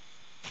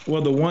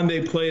 Well, the one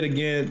they played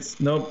against,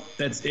 nope,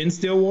 that's in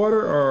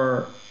Stillwater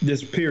or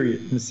this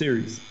period in the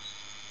series?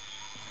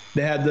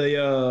 They had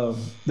the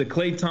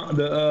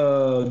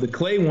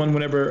Clay one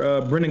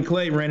whenever Brendan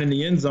Clay ran in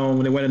the end zone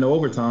when they went into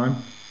overtime.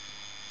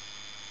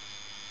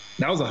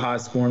 That was a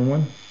high-scoring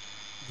one.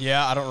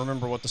 Yeah, I don't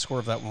remember what the score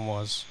of that one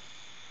was.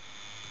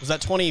 Was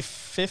that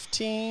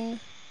 2015?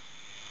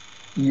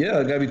 Yeah,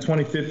 it got to be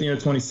 2015 or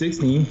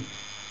 2016.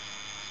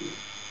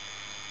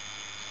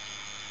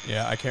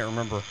 Yeah, I can't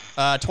remember.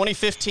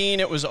 2015,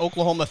 it was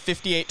Oklahoma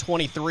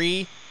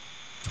 58-23.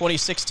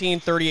 2016,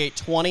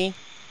 38-20.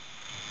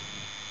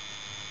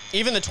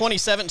 Even the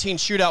 2017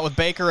 shootout with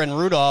Baker and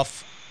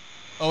Rudolph,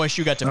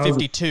 OSU got to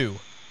 52.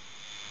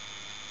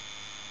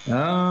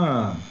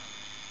 I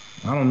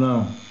don't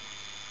know.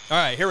 All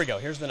right, here we go.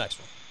 Here's the next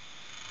one.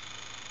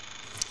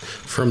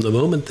 From the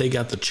moment they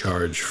got the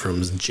charge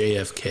from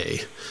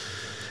JFK,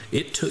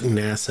 it took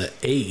NASA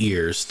 8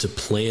 years to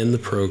plan the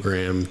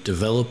program,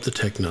 develop the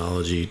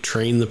technology,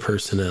 train the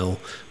personnel,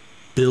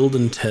 build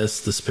and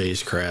test the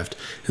spacecraft,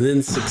 and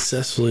then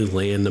successfully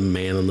land a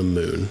man on the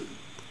moon.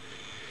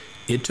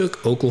 It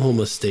took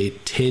Oklahoma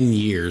State 10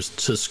 years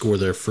to score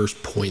their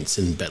first points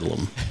in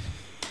Bedlam.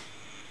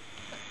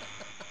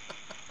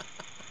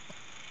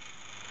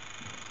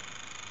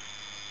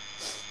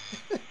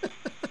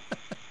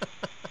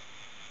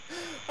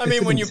 I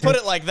mean, when you put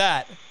it like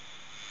that.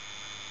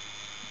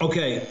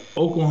 Okay,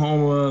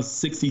 Oklahoma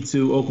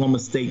 62, Oklahoma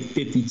State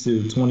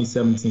 52,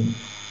 2017.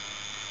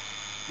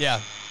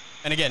 Yeah,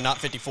 and again, not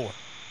 54.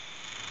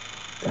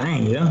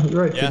 Dang, yeah,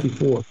 you're right, Yeah.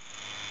 54.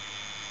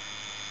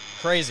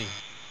 Crazy.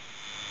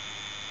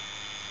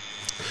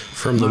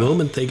 From the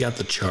moment they got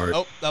the charge.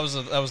 Oh, that was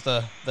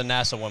the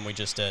NASA one we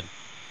just did.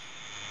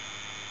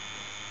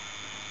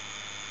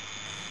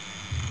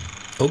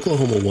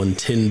 Oklahoma won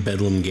 10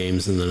 Bedlam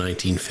games in the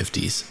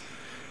 1950s.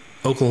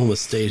 Oklahoma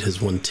State has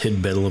won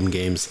 10 Bedlam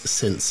games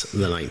since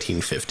the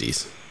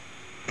 1950s.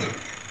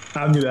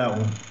 I knew that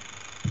one.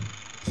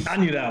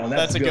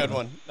 That's a good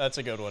one. That's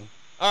a good one.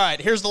 All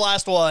right, here's the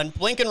last one.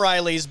 Blinkin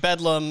Riley's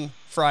Bedlam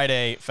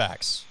Friday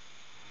facts.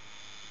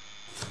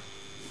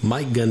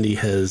 Mike Gundy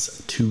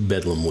has 2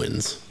 Bedlam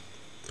wins.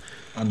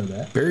 I knew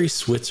that. Barry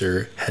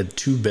Switzer had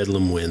 2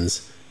 Bedlam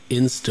wins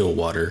in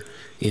Stillwater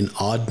in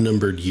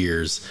odd-numbered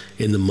years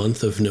in the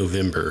month of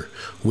November,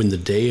 when the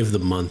day of the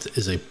month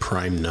is a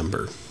prime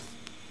number.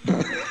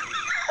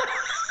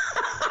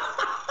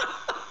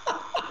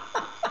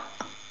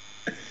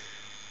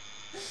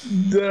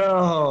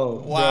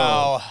 No.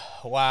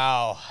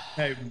 Wow.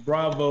 Hey,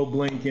 bravo,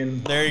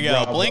 Blinkin. There you go.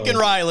 Bravo. Blinkin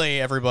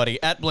Riley,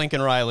 everybody. At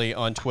Blinkin Riley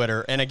on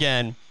Twitter. And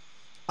again,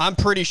 I'm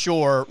pretty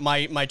sure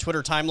my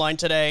Twitter timeline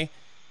today,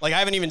 like I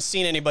haven't even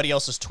seen anybody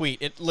else's tweet.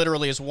 It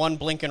literally is one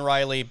Blinkin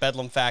Riley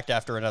Bedlam fact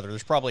after another.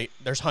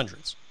 There's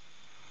hundreds.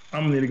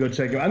 I'm going to need to go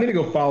check him. I need to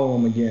go follow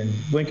him again.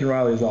 Blinkin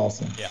Riley is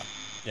awesome. Yeah.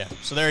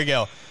 So there you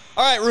go.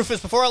 All right, Rufus,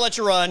 before I let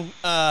you run,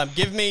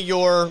 give me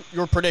your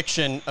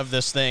prediction of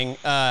this thing.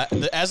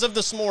 As of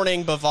this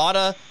morning,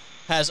 Bovada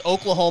has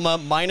Oklahoma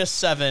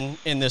 -7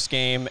 in this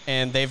game,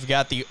 and they've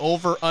got the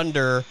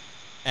over-under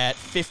at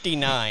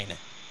 59.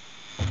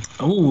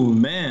 Oh,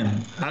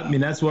 man. I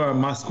mean, that's where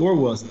my score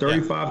was,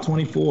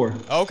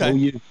 35-24. Okay.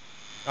 OU.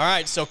 All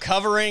right, so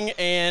covering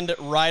and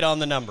right on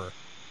the number.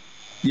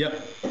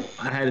 Yep.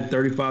 I had it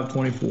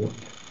 35-24.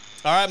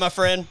 All right, my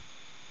friend.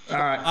 All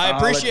right. I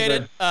appreciate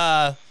it. It's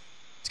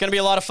going to be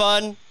a lot of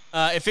fun.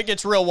 If it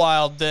gets real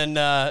wild, then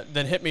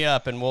hit me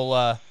up, and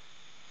we'll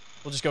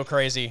just go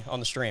crazy on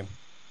the stream.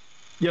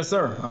 Yes,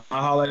 sir.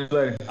 I'll holler at you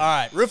later. All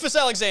right. Rufus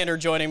Alexander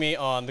joining me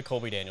on the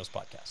Colby Daniels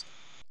podcast.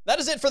 That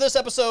is it for this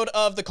episode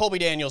of the Colby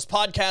Daniels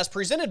podcast,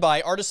 presented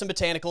by Artisan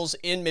Botanicals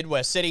in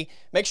Midwest City.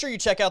 Make sure you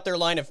check out their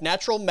line of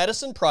natural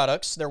medicine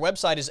products. Their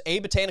website is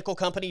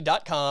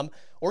abotanicalcompany.com,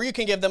 or you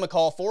can give them a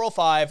call,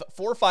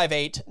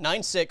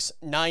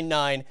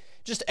 405-458-9699.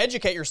 Just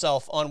educate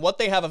yourself on what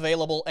they have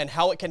available and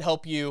how it can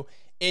help you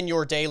in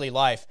your daily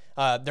life.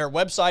 Their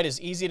website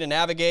is easy to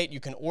navigate. You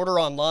can order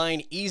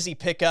online, easy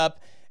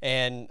pickup,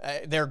 and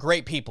they're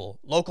great people.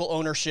 Local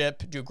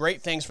ownership, do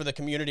great things for the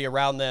community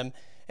around them.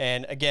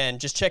 And again,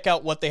 just check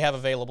out what they have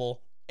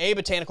available,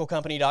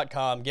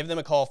 abotanicalcompany.com. Give them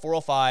a call,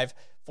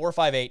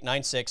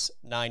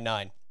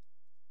 405-458-9699.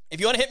 If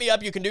you want to hit me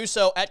up, you can do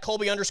so at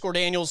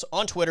Colby_Daniels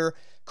on Twitter,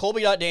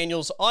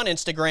 Colby.Daniels on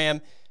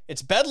Instagram.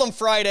 It's Bedlam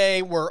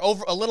Friday. We're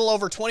a little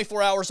over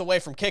 24 hours away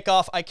from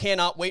kickoff. I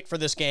cannot wait for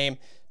this game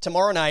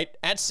tomorrow night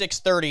at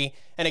 6:30.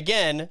 And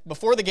again,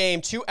 before the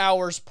game, 2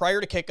 hours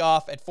prior to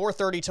kickoff at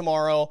 4:30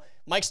 tomorrow,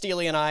 Mike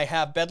Steely and I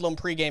have Bedlam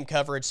pregame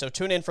coverage, so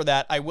tune in for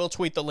that. I will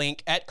tweet the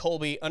link at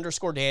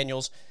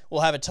Colby_Daniels.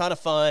 We'll have a ton of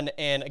fun.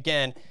 And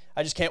again,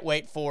 I just can't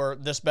wait for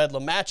this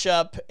Bedlam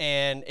matchup.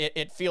 And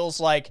it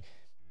feels like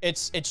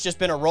it's just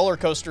been a roller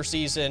coaster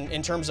season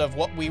in terms of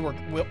what we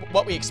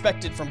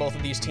expected from both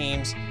of these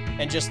teams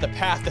and just the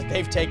path that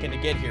they've taken to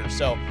get here.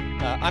 So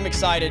I'm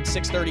excited.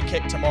 6:30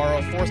 kick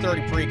tomorrow,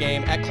 4:30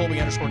 pregame at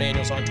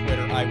Colby_Daniels on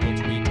Twitter. I will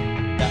tweet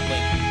that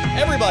link.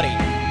 Everybody,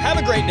 have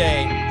a great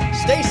day.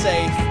 Stay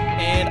safe,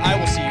 and I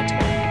will see you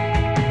tomorrow.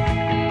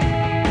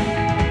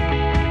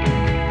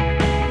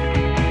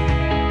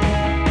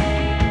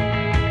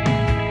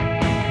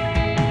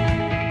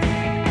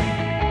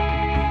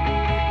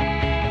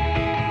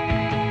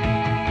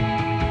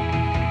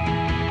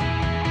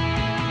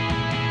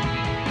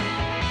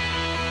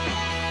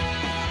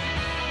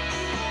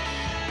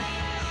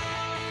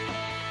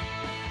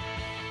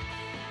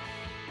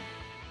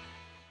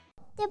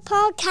 The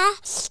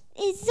podcast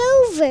is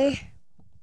over.